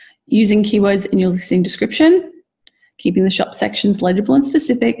 using keywords in your listing description, keeping the shop sections legible and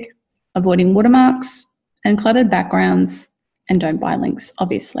specific, avoiding watermarks and cluttered backgrounds, and don't buy links,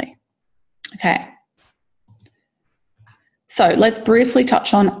 obviously. Okay. So let's briefly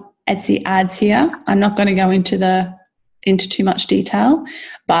touch on Etsy ads here. I'm not going to go into too much detail,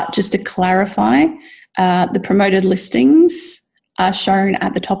 but just to clarify, the promoted listings are shown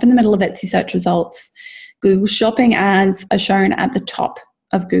at the top in the middle of Etsy search results. Google Shopping ads are shown at the top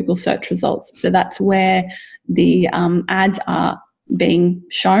of Google search results. So that's where the ads are being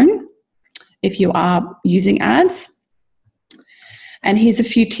shown if you are using ads. And here's a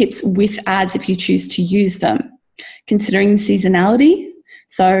few tips with ads if you choose to use them. Considering seasonality.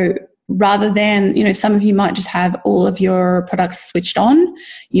 So rather than, some of you might just have all of your products switched on.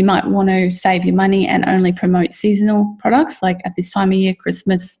 You might want to save your money and only promote seasonal products, like at this time of year,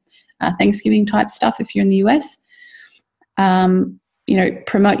 Christmas, Thanksgiving type stuff if you're in the US.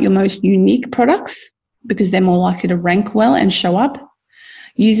 Promote your most unique products because they're more likely to rank well and show up.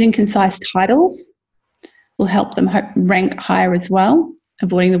 Using concise titles will help them rank higher as well.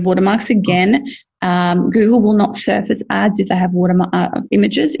 Avoiding the watermarks again. Google will not surface ads if they have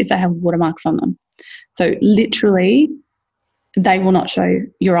images if they have watermarks on them. So literally, they will not show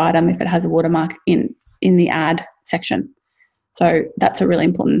your item if it has a watermark in the ad section. So that's a really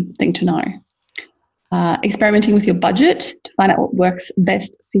important thing to know. Experimenting with your budget to find out what works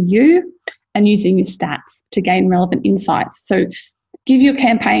best for you, and using your stats to gain relevant insights. So give your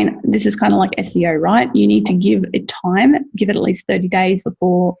campaign, this is kind of like SEO, right? You need to give it time, give it at least 30 days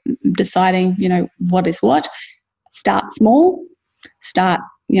before deciding, what is what. Start small, start,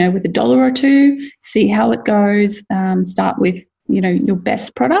 with $1 or $2, see how it goes. Start with, your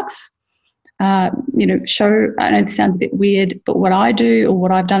best products. I know this sounds a bit weird, but what I do or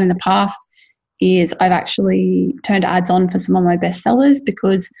what I've done in the past is I've actually turned ads on for some of my best sellers,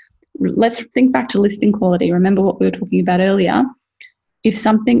 because let's think back to listing quality. Remember what we were talking about earlier. If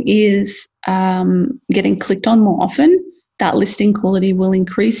something is getting clicked on more often, that listing quality will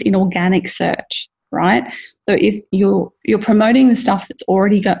increase in organic search, right? So if you're promoting the stuff that's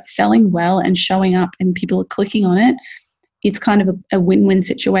already selling well and showing up and people are clicking on it, it's kind of a win-win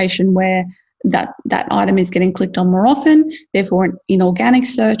situation where that item is getting clicked on more often. Therefore, in organic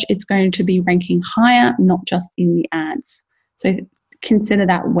search, it's going to be ranking higher, not just in the ads. So consider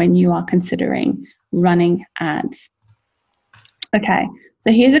that when you are considering running ads. Okay,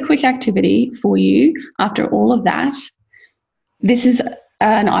 so here's a quick activity for you after all of that. This is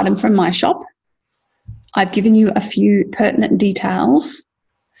an item from my shop. I've given you a few pertinent details.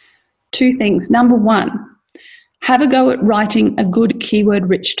 2 things. Number 1, have a go at writing a good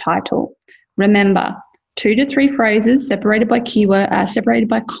keyword-rich title. Remember, 2 to 3 phrases separated by separated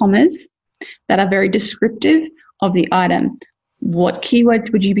by commas that are very descriptive of the item. What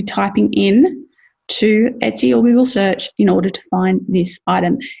keywords would you be typing in to Etsy or Google search in order to find this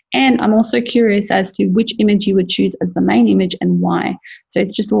item? And I'm also curious as to which image you would choose as the main image and why. So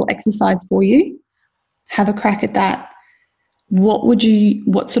it's just a little exercise for you. Have a crack at that. What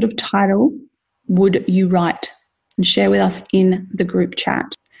sort of title would you write? And share with us in the group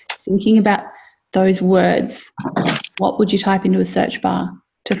chat. Thinking about those words, what would you type into a search bar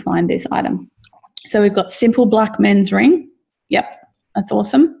to find this item? So we've got simple black men's ring. Yep, that's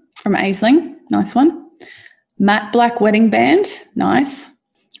awesome. From Aisling, nice one. Matte black wedding band, nice.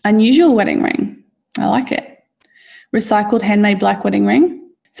 Unusual wedding ring, I like it. Recycled handmade black wedding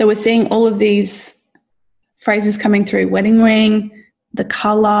ring. So we're seeing all of these phrases coming through. Wedding ring, the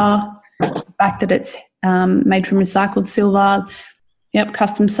colour, the fact that it's made from recycled silver. Yep,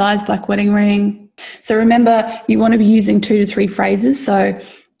 custom size black wedding ring. So remember, you want to be using 2 to 3 phrases. So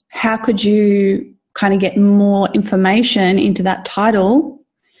how could you kind of get more information into that title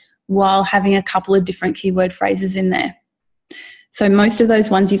while having a couple of different keyword phrases in there? So most of those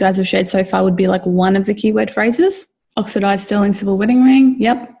ones you guys have shared so far would be like one of the keyword phrases. Oxidized sterling silver wedding ring.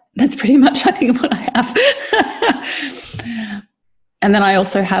 Yep, that's pretty much I think what I have. And then I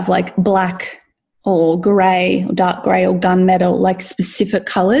also have like black or grey or dark grey or gunmetal, like specific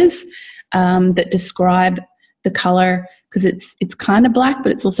colours that describe the colour, because it's kind of black,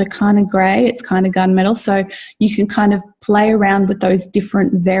 but it's also kind of grey, it's kind of gunmetal. So you can kind of play around with those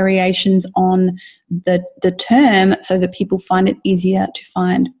different variations on the term so that people find it easier to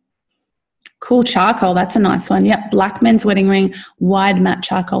find. Cool charcoal, that's a nice one. Yep, black men's wedding ring, wide matte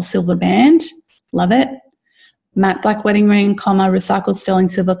charcoal silver band. Love it. Matte black wedding ring, comma, recycled sterling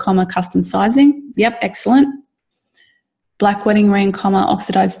silver, comma, custom sizing. Yep, excellent. Black wedding ring, comma,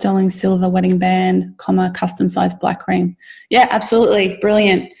 oxidized sterling silver wedding band, comma, custom sized black ring. Yeah, absolutely.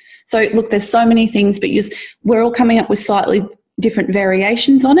 Brilliant. So look, there's so many things, but we're all coming up with slightly different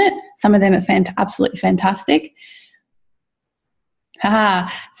variations on it. Some of them are absolutely fantastic.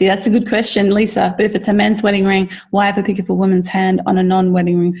 See, that's a good question, Lisa. But if it's a men's wedding ring, why have a pic of a woman's hand on a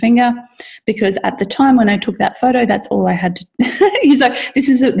non-wedding ring finger? Because at the time when I took that photo, that's all I had to so this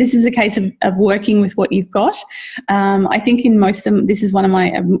is a case of working with what you've got. I think in most of them, this is one of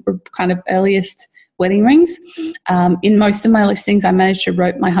my kind of earliest wedding rings. In most of my listings, I managed to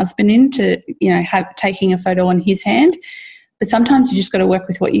rope my husband into, taking a photo on his hand. But sometimes you just got to work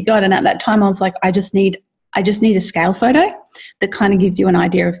with what you got. And at that time, I was like, I just need a scale photo that kind of gives you an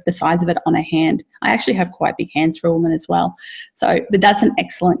idea of the size of it on a hand. I actually have quite big hands for a woman as well. But that's an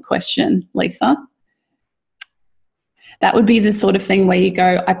excellent question, Lisa. That would be the sort of thing where you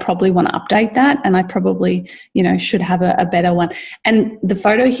go, I probably want to update that, and I probably, should have a better one. And the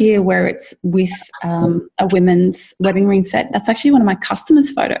photo here where it's with a women's wedding ring set, that's actually one of my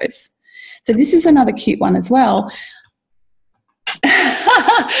customers' photos. So this is another cute one as well.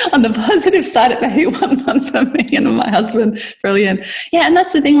 On the positive side, it may be one month for me and my husband. Brilliant. Yeah, and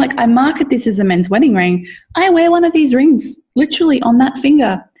that's the thing. Like, I market this as a men's wedding ring. I wear one of these rings literally on that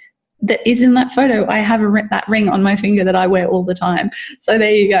finger that is in that photo. I have that ring on my finger that I wear all the time. So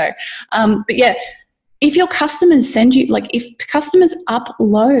there you go. But yeah, if your customers send you, like if customers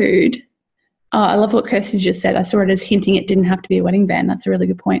upload, I love what Kirsty just said. I saw it as hinting it didn't have to be a wedding band. That's a really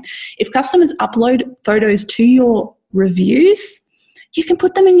good point. If customers upload photos to your reviews, you can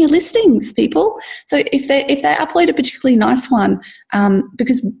put them in your listings, people. So if they upload a particularly nice one,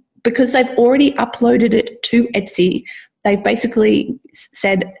 because they've already uploaded it to Etsy, they've basically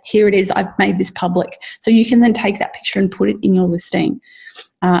said, here it is, I've made this public. So you can then take that picture and put it in your listing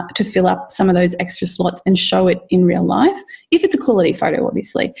to fill up some of those extra slots and show it in real life, if it's a quality photo,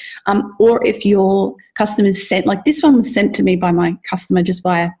 obviously. Or if your customers sent, like this one was sent to me by my customer just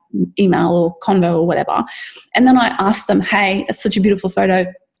via email or convo or whatever. And then I asked them, hey, that's such a beautiful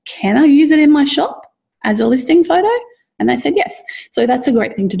photo. Can I use it in my shop as a listing photo? And they said yes. So that's a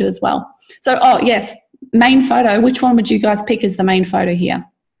great thing to do as well. So, main photo. Which one would you guys pick as the main photo here?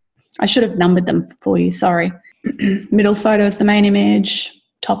 I should have numbered them for you, sorry. Middle photo is the main image,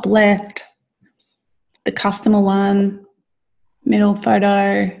 top left, the customer one, middle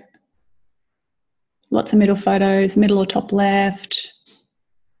photo, lots of middle photos, middle or top left,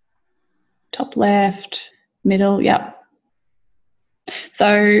 middle, yep.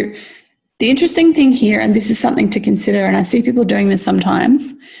 So the interesting thing here, and this is something to consider, and I see people doing this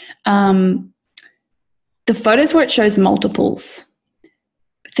sometimes, the photos where it shows multiples,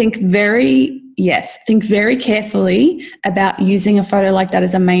 think very carefully about using a photo like that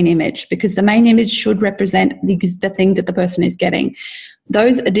as a main image, because the main image should represent the thing that the person is getting.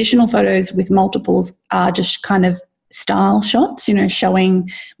 Those additional photos with multiples are just kind of style shots, showing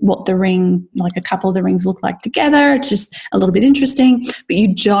what the ring, like a couple of the rings look like together. It's just a little bit interesting, but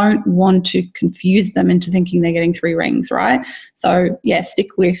you don't want to confuse them into thinking they're getting 3 rings, right? So yeah,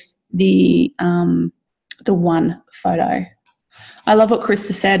 stick with the one photo. I love what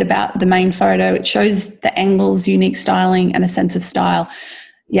Krista said about the main photo. It shows the angles, unique styling, and a sense of style.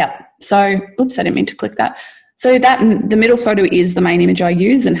 Yeah. So, oops, I didn't mean to click that. So the middle photo is the main image I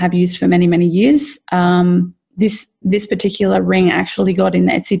use and have used for many, many years. This particular ring actually got in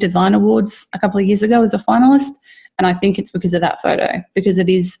the Etsy Design Awards a couple of years ago as a finalist, and I think it's because of that photo, because it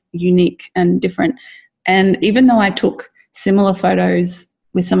is unique and different. And even though I took similar photos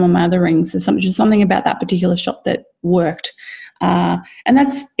with some of my other rings, there's just something about that particular shot that worked. And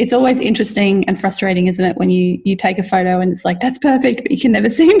it's always interesting and frustrating, isn't it, when you take a photo and it's like, that's perfect, but you can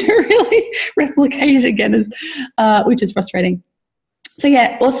never seem to really replicate it again, which is frustrating. So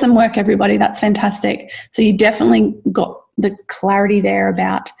yeah, awesome work, everybody. That's fantastic. So you definitely got the clarity there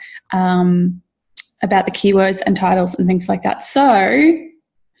about the keywords and titles and things like that. So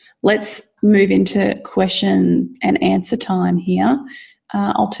let's move into question and answer time here.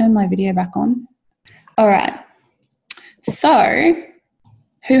 I'll turn my video back on. All right. So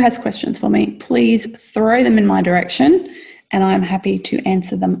who has questions for me? Please throw them in my direction and I'm happy to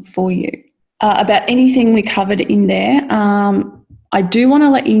answer them for you. About anything we covered in there, I do want to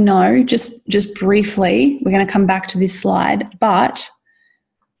let you know, just briefly, we're going to come back to this slide, but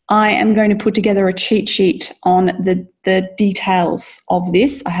I am going to put together a cheat sheet on the details of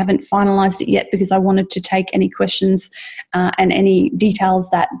this. I haven't finalised it yet because I wanted to take any questions and any details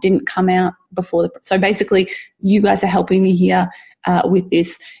that didn't come out before. So basically, you guys are helping me here with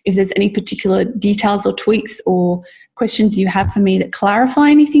this. If there's any particular details or tweaks or questions you have for me that clarify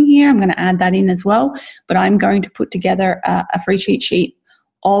anything here, I'm going to add that in as well. But I'm going to put together a free cheat sheet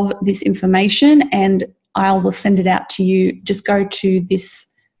of this information and I will send it out to you. Just go to this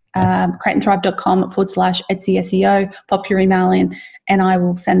createandthrive.com/Etsy SEO, pop your email in, and I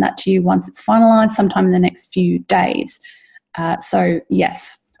will send that to you once it's finalised sometime in the next few days. So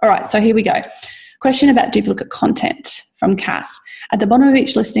yes. All right, so here we go. Question about duplicate content from Cass. At the bottom of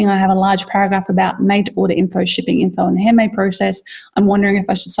each listing, I have a large paragraph about made to order info, shipping info, and the handmade process. I'm wondering if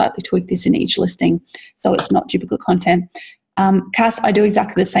I should slightly tweak this in each listing so it's not duplicate content. Cass, I do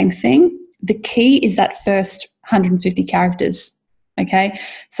exactly the same thing. The key is that first 150 characters. Okay,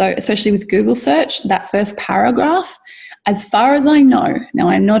 so especially with Google search, that first paragraph, as far as I know, now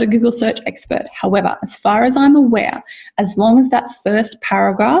I'm not a Google search expert, however, as far as I'm aware, as long as that first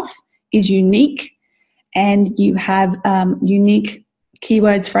paragraph is unique and you have unique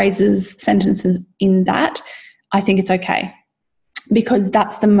keywords, phrases, sentences in that, I think it's okay, because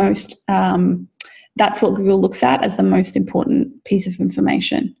that's the most, that's what Google looks at as the most important piece of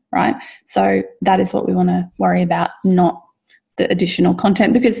information, right? So that is what we want to worry about, not the additional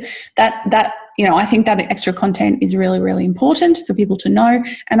content, because that I think that extra content is really, really important for people to know,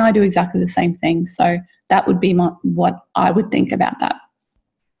 and I do exactly the same thing. So that would be what I would think about that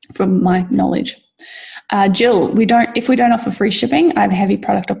from my knowledge. Jill, if we don't offer free shipping, I have heavy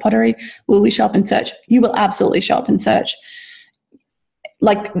product or pottery, will we show up in search? You will absolutely show up in search.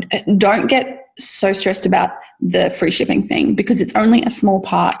 Like, don't get so stressed about the free shipping thing, because it's only a small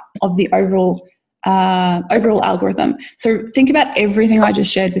part of the overall algorithm. So think about everything I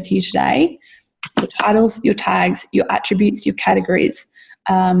just shared with you today: your titles, your tags, your attributes, your categories.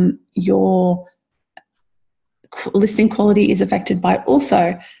 Your listing quality is affected by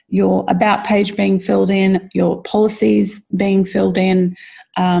also your about page being filled in, your policies being filled in.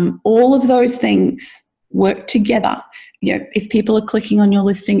 All of those things work together. If people are clicking on your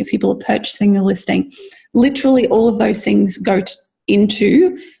listing, if people are purchasing your listing, literally all of those things go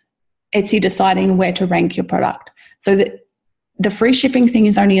into Etsy deciding where to rank your product. So that the free shipping thing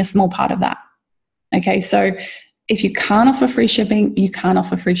is only a small part of that. Okay, so if you can't offer free shipping, you can't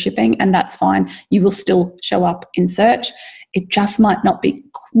offer free shipping, and that's fine. You will still show up in search. It just might not be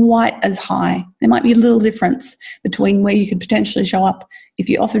quite as high. There might be a little difference between where you could potentially show up if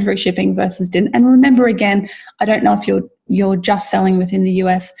you offered free shipping versus didn't. And remember, again, I don't know if you're just selling within the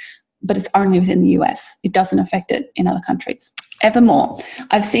US, but it's only within the US. It doesn't affect it in other countries. Evermore,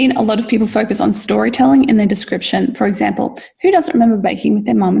 I've seen a lot of people focus on storytelling in their description. For example, who doesn't remember baking with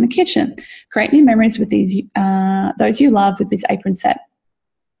their mum in the kitchen? Create new memories with those you love with this apron set.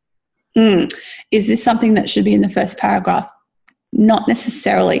 Is this something that should be in the first paragraph? Not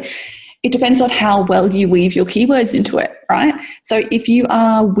necessarily. It depends on how well you weave your keywords into it, right? So if you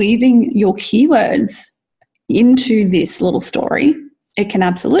are weaving your keywords into this little story, it can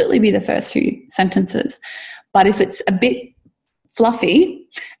absolutely be the first few sentences. But if it's a bit fluffy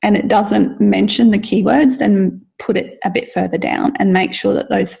and it doesn't mention the keywords, then put it a bit further down and make sure that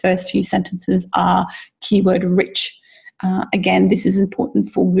those first few sentences are keyword rich. Again, this is important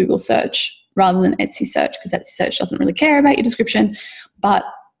for Google search rather than Etsy search, because Etsy search doesn't really care about your description, but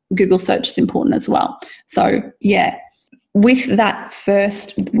Google search is important as well. So yeah, with that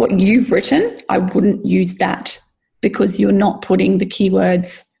first, what you've written, I wouldn't use that because you're not putting the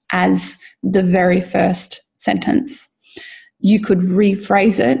keywords as the very first sentence. You could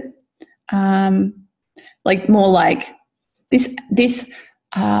rephrase it like more like this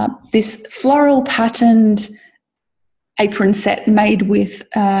floral patterned apron set made with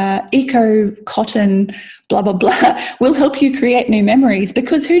eco cotton blah blah blah will help you create new memories,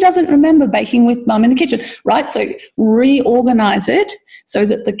 because who doesn't remember baking with mum in the kitchen, right? So reorganize it so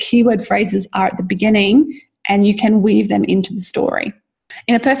that the keyword phrases are at the beginning and you can weave them into the story.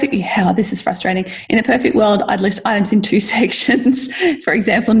 In a perfect, this is frustrating. In a perfect world, I'd list items in 2 sections. For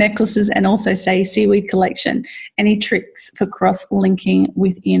example, necklaces, and also say seaweed collection. Any tricks for cross-linking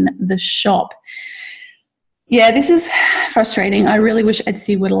within the shop? Yeah, this is frustrating. I really wish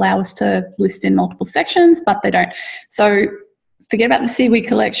Etsy would allow us to list in multiple sections, but they don't. So forget about the seaweed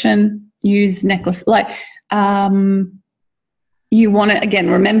collection, use necklace. You want to, again,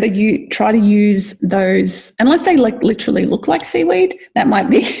 remember, you try to use those, unless they literally look like seaweed, that might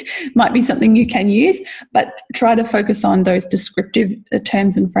be something you can use, but try to focus on those descriptive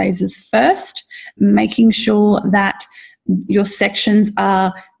terms and phrases first, making sure that your sections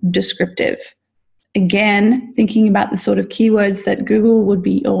are descriptive. Again, thinking about the sort of keywords that Google would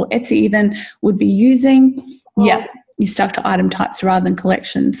be, or Etsy even, would be using. Yeah. You stuck to item types rather than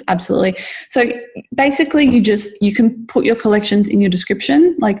collections. Absolutely. So basically you can put your collections in your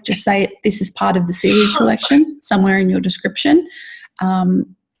description, like just say this is part of the seaweed collection somewhere in your description,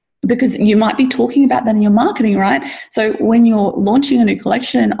 because you might be talking about that in your marketing, right? So when you're launching a new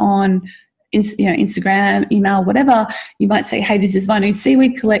collection on Instagram, email, whatever, you might say, hey, this is my new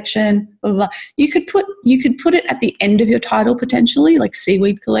seaweed collection, blah, blah, blah. You could put it at the end of your title potentially, like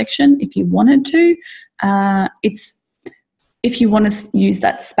seaweed collection if you wanted to. If you want to use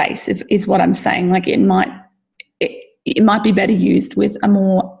that space, is what I'm saying. Like it might be better used with a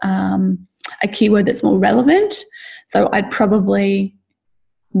more a keyword that's more relevant. So I'd probably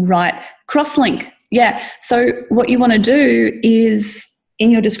write cross-link. Yeah. So what you want to do is in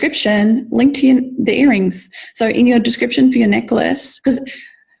your description, link to the earrings. So in your description for your necklace, because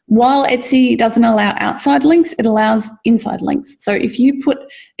while Etsy doesn't allow outside links, it allows inside links. So if you put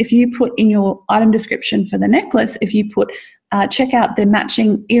in your item description for the necklace, if you put check out the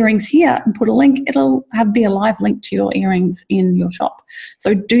matching earrings here and put a link, it'll be a live link to your earrings in your shop.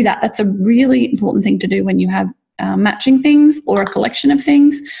 So do that. That's a really important thing to do when you have matching things or a collection of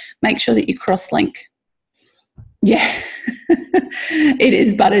things. Make sure that you cross-link. Yeah, it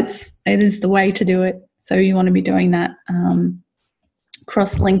is, but it is the way to do it. So you want to be doing that.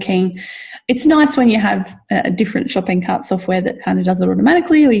 Cross-linking. It's nice when you have a different shopping cart software that kind of does it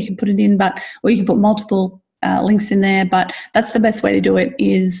automatically, or you can put it in, or you can put multiple links in there, but that's the best way to do it,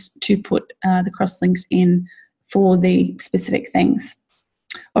 is to put the cross-links in for the specific things.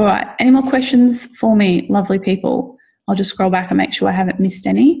 All right, any more questions for me, lovely people? I'll just scroll back and make sure I haven't missed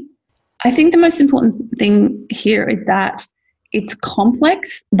any. I think the most important thing here is that it's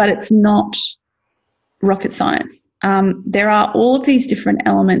complex, but it's not rocket science. There are all of these different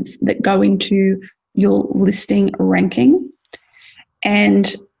elements that go into your listing ranking,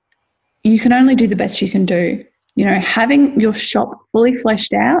 and you can only do the best you can do. Having your shop fully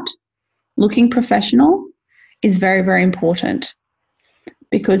fleshed out, looking professional, is very, very important,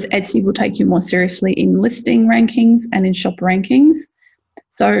 because Etsy will take you more seriously in listing rankings and in shop rankings.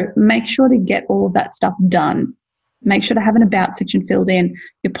 So make sure to get all of that stuff done. Make sure to have an about section filled in,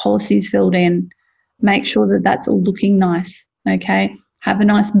 your policies filled in. Make sure that that's all looking nice. okay? Have a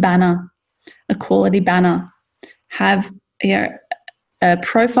nice banner, a quality banner. Have a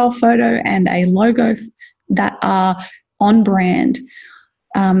profile photo and a logo that are on brand.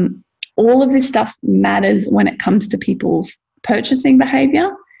 All of this stuff matters when it comes to people's purchasing behavior,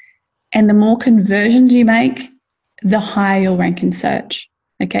 and the more conversions you make, the higher you'll rank in search.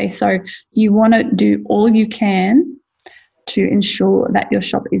 Okay, so you want to do all you can to ensure that your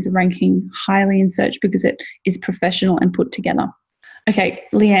shop is ranking highly in search because it is professional and put together. Okay,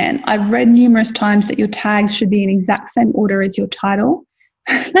 Leanne, I've read numerous times that your tags should be in exact same order as your title.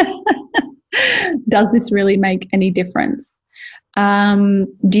 Does this really make any difference? Do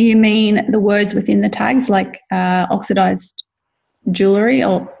you mean the words within the tags, like oxidized jewelry,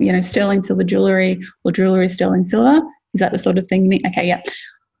 or sterling silver jewelry, or jewelry sterling silver? Is that the sort of thing you mean? Okay, yeah.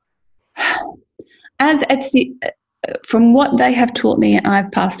 As Etsy, from what they have taught me, and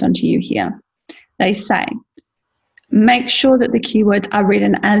I've passed on to you here, they say make sure that the keywords are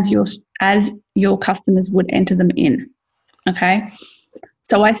written as your customers would enter them in. Okay,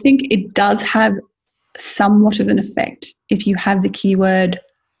 so I think it does have somewhat of an effect if you have the keyword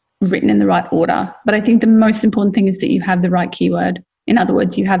written in the right order. But I think the most important thing is that you have the right keyword. In other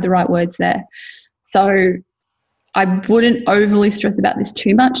words, you have the right words there. So I wouldn't overly stress about this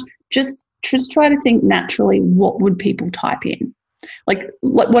too much. Just try to think naturally, what would people type in? Like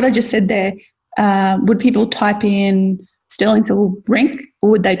what I just said there, would people type in sterling silver ring,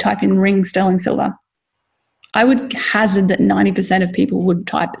 or would they type in ring sterling silver? I would hazard that 90% of people would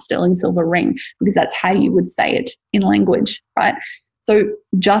type sterling silver ring because that's how you would say it in language, right? So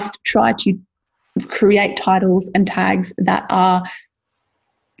just try to create titles and tags that are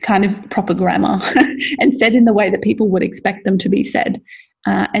kind of proper grammar and said in the way that people would expect them to be said,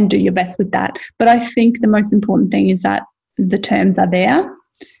 and do your best with that. But I think the most important thing is that the terms are there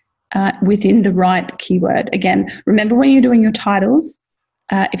within the right keyword. Again, remember when you're doing your titles,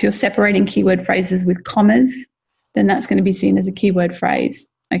 if you're separating keyword phrases with commas, then that's going to be seen as a keyword phrase.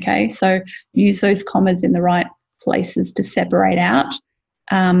 Okay, so use those commas in the right places to separate out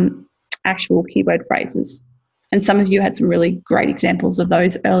actual keyword phrases. And some of you had some really great examples of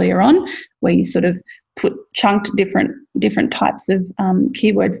those earlier on, where you sort of chunked different types of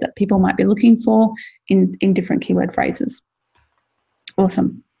keywords that people might be looking for in different keyword phrases.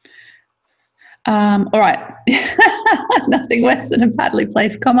 Awesome. All right. Nothing worse than a badly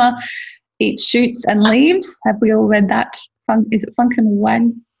placed comma. Eat shoots and leaves. Have we all read that? Is it Funk and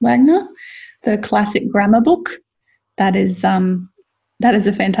Wagner, the classic grammar book? That is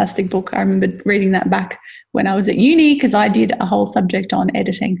a fantastic book. I remember reading that back when I was at uni because I did a whole subject on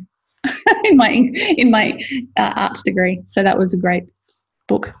editing in my arts degree. So that was a great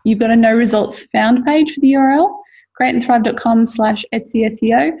book. You've got a no results found page for the URL, createandthrive.com/Etsy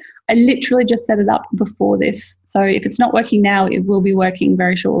SEO. I literally just set it up before this. So if it's not working now, it will be working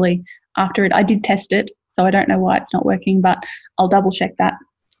very shortly after it. I did test it, so I don't know why it's not working, but I'll double check that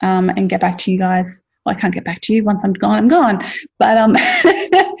and get back to you guys. Well, I can't get back to you. Once I'm gone, But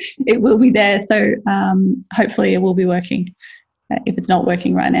it will be there. So hopefully it will be working if it's not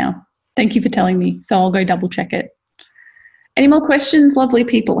working right now. Thank you for telling me. So I'll go double check it. Any more questions, lovely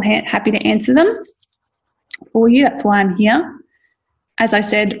people? Happy to answer them for you. That's why I'm here. As I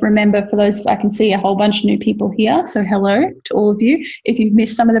said, remember, for those, I can see a whole bunch of new people here. So hello to all of you. If you've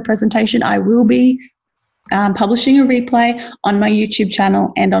missed some of the presentation, I will be publishing a replay on my YouTube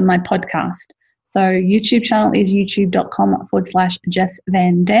channel and on my podcast. So YouTube channel is youtube.com/Jess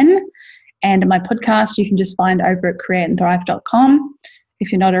Van Den. And my podcast you can just find over at createandthrive.com.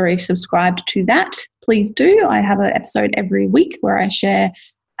 If you're not already subscribed to that, please do. I have an episode every week where I share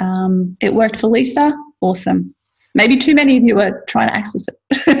it worked for Lisa. Awesome. Maybe too many of you are trying to access it.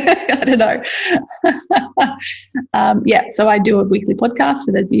 I don't know. So I do a weekly podcast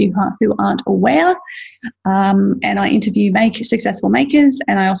for those of you who aren't aware. And I interview successful makers.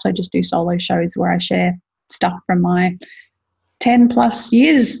 And I also just do solo shows where I share stuff from my 10 plus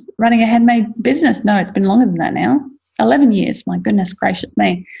years running a handmade business. No, it's been longer than that now. 11 years, my goodness gracious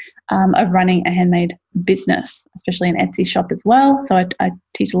me, of running a handmade business, especially an Etsy shop as well. So I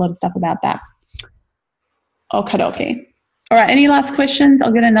teach a lot of stuff about that. Okay. All right, any last questions?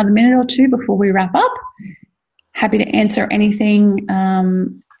 I'll get another minute or two before we wrap up. Happy to answer anything.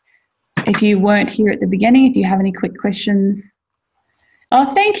 If you weren't here at the beginning, if you have any quick questions.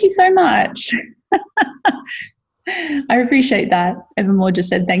 Oh, thank you so much. I appreciate that. Evermore just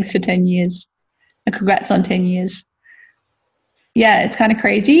said thanks for 10 years. And congrats on 10 years. Yeah, it's kind of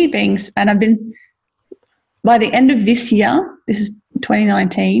crazy and I've been, by the end of this year, this is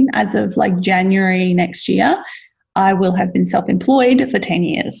 2019, as of like January next year, I will have been self-employed for 10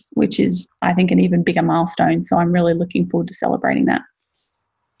 years, which is, I think, an even bigger milestone. So I'm really looking forward to celebrating that.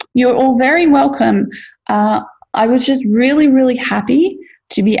 You're all very welcome. I was just really, really happy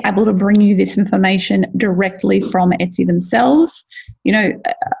to be able to bring you this information directly from Etsy themselves. You know,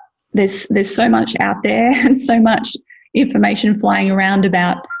 there's so much out there and so much information flying around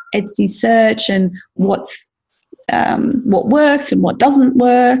about Etsy search and what works and what doesn't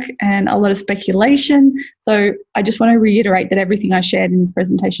work, and a lot of speculation. So I just want to reiterate that everything I shared in this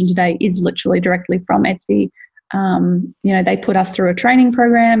presentation today is literally directly from Etsy. You know, they put us through a training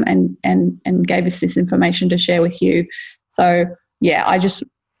program and gave us this information to share with you. So yeah,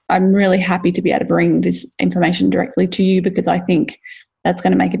 I'm really happy to be able to bring this information directly to you, because I think that's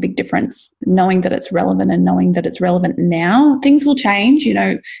going to make a big difference, knowing that it's relevant and knowing that it's relevant now. Things will change, you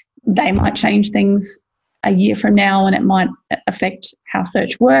know, they might change things a year from now and it might affect how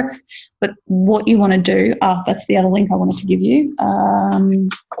search works. But what you want to do, that's the other link I wanted to give you.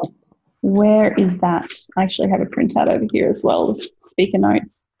 Where is that? I actually have a printout over here as well with speaker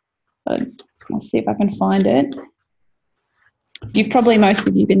notes. But I'll see if I can find it. Most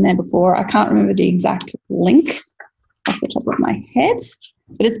of you been there before. I can't remember the exact link off the top of my head,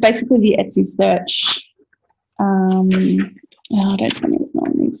 but it's basically the Etsy search. Don't tell me it's not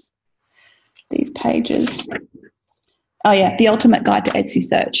on these pages. Oh yeah, the ultimate guide to Etsy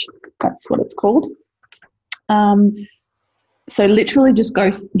search. That's what it's called. So literally just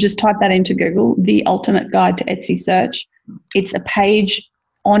type that into Google, the ultimate guide to Etsy search. It's a page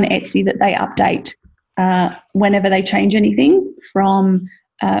on Etsy that they update whenever they change anything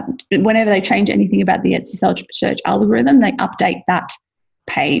whenever they change anything about the Etsy search algorithm, they update that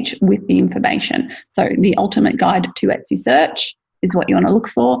page with the information. So the ultimate guide to Etsy search is what you want to look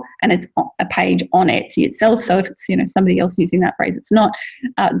for, and it's a page on Etsy itself. So if it's, you know, somebody else using that phrase, it's not.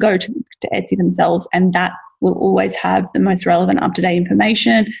 Go to Etsy themselves, and that will always have the most relevant, up-to-date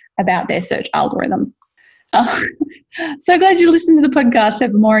information about their search algorithm. So glad you listened to the podcast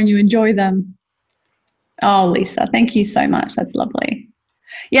evermore and you enjoy them. Oh, Lisa, thank you so much. That's lovely.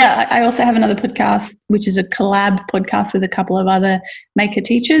 Yeah, I also have another podcast, which is a collab podcast with a couple of other maker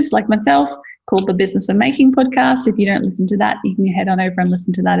teachers like myself, called the Business of Making podcast. If you don't listen to that, you can head on over and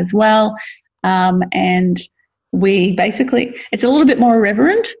listen to that as well. And we basically, it's a little bit more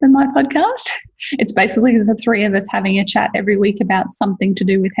irreverent than my podcast. It's basically the three of us having a chat every week about something to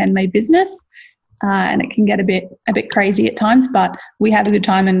do with handmade business. And it can get a bit crazy at times, but we have a good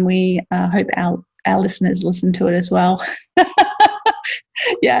time, and we hope our listeners listen to it as well.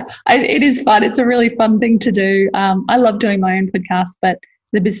 Yeah, it is fun. It's a really fun thing to do. I love doing my own podcast, but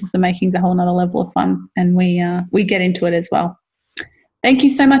the Business of Making is a whole nother level of fun, and we get into it as well. Thank you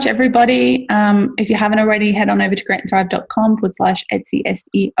so much, everybody. If you haven't already, head on over to createandthrive.com/Etsy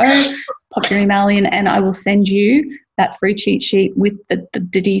SEO, pop your email in, and I will send you that free cheat sheet with the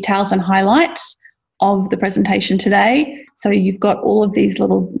details and highlights of the presentation today. So you've got all of these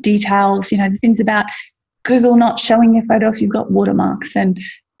little details, you know, the things about Google not showing your photo if you've got watermarks, and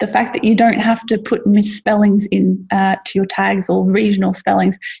the fact that you don't have to put misspellings in to your tags or regional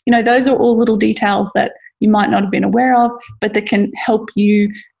spellings. You know, those are all little details that you might not have been aware of, but that can help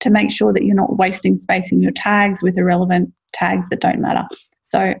you to make sure that you're not wasting space in your tags with irrelevant tags that don't matter.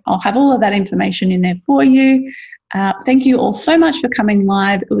 So I'll have all of that information in there for you. Thank you all so much for coming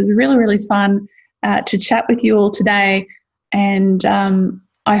live. It was really, really fun to chat with you all today, and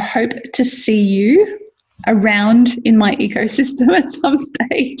I hope to see you around in my ecosystem at some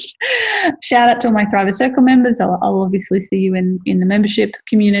stage. Shout out to all my Thriver Circle members. I'll obviously see you in the membership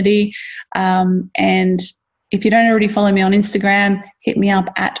community. And if you don't already follow me on Instagram, hit me up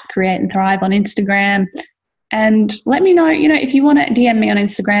at Create and Thrive on Instagram. And let me know, you know, if you want to DM me on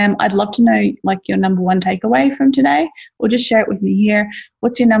Instagram, I'd love to know like your number one takeaway from today, or just share it with me here.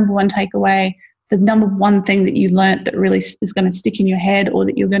 What's your number one takeaway? The number one thing that you learnt that really is going to stick in your head, or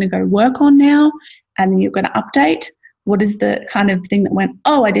that you're going to go work on now and then you're going to update? What is the kind of thing that went,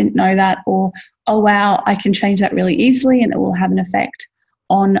 oh, I didn't know that, or, oh, wow, I can change that really easily and it will have an effect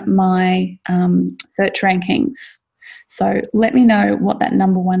on my search rankings? So let me know what that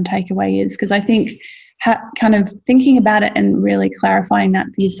number one takeaway is, because I think kind of thinking about it and really clarifying that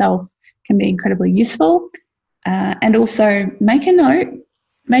for yourself can be incredibly useful. And also make a note.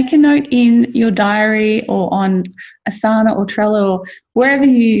 Make a note in your diary or on Asana or Trello or wherever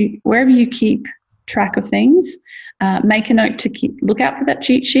you keep track of things. Make a note to look out for that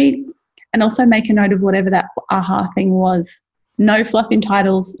cheat sheet, and also make a note of whatever that aha thing was. No fluff in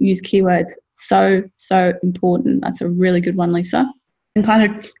titles, use keywords. So important. That's a really good one, Lisa. And kind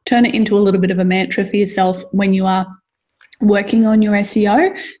of turn it into a little bit of a mantra for yourself when you are working on your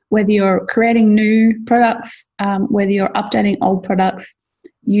SEO, whether you're creating new products, whether you're updating old products,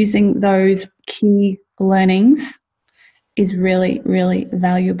 using those key learnings is really, really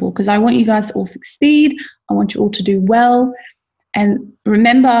valuable, because I want you guys to all succeed. I want you all to do well. And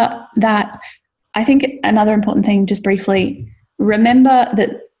remember that, I think another important thing, just briefly, remember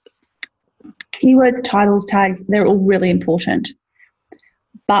that keywords, titles, tags, they're all really important.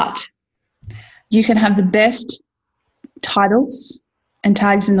 But you can have the best titles and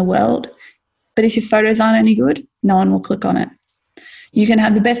tags in the world, but if your photos aren't any good, no one will click on it. You can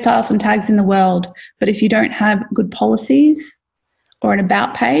have the best titles and tags in the world, but if you don't have good policies or an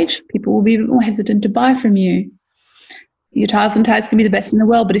about page, people will be a bit more hesitant to buy from you. Your titles and tags can be the best in the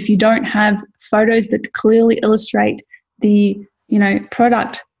world, but if you don't have photos that clearly illustrate the,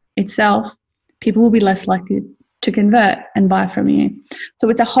 product itself, people will be less likely to convert and buy from you. So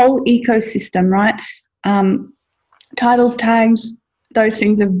it's a whole ecosystem, right? Titles, tags, those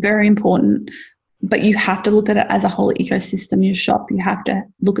things are very important, but you have to look at it as a whole ecosystem. Your shop, you have to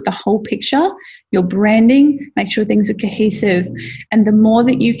look at the whole picture, your branding, make sure things are cohesive. And the more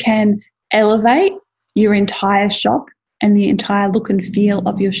that you can elevate your entire shop and the entire look and feel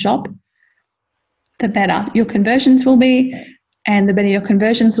of your shop, the better your conversions will be. And the better your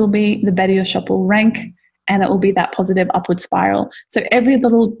conversions will be, the better your shop will rank, and it will be that positive upward spiral. So every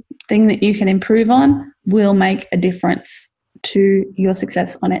little thing that you can improve on will make a difference to your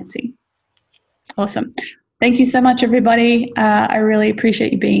success on Etsy. Awesome. Thank you so much, everybody. I really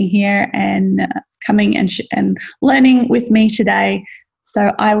appreciate you being here and coming and learning with me today.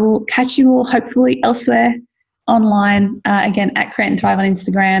 So I will catch you all hopefully elsewhere online, again, at Create and Thrive on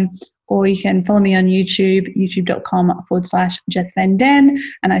Instagram, or you can follow me on YouTube, youtube.com/Jess Van Den,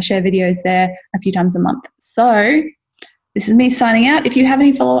 and I share videos there a few times a month. So this is me signing out. If you have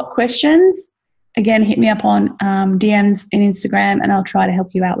any follow-up questions, again, hit me up on DMs in Instagram and I'll try to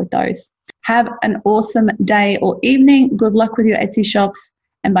help you out with those. Have an awesome day or evening. Good luck with your Etsy shops,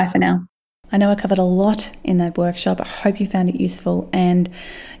 and bye for now. I know I covered a lot in that workshop. I hope you found it useful, and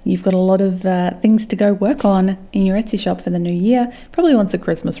you've got a lot of things to go work on in your Etsy shop for the new year, probably once the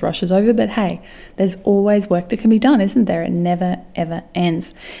Christmas rush is over, but hey, there's always work that can be done, isn't there? It never, ever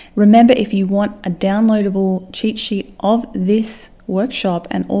ends. Remember, if you want a downloadable cheat sheet of this workshop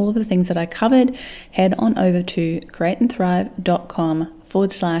and all of the things that I covered, head on over to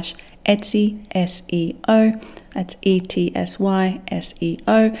createandthrive.com/Etsy SEO. That's ETSY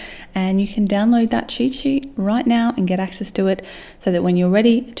SEO, and you can download that cheat sheet right now and get access to it so that when you're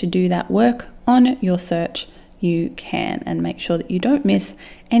ready to do that work on your search, you can, and make sure that you don't miss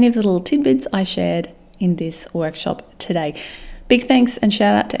any of the little tidbits I shared in this workshop today. Big thanks and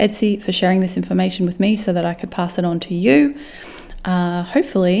shout out to Etsy for sharing this information with me so that I could pass it on to you.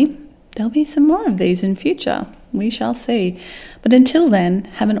 Hopefully there'll be some more of these in future. We shall see. But until then,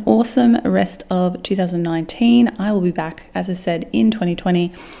 have an awesome rest of 2019. I will be back, as I said, in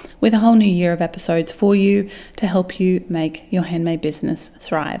 2020 with a whole new year of episodes for you to help you make your handmade business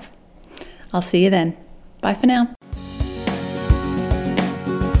thrive. I'll see you then. Bye for now.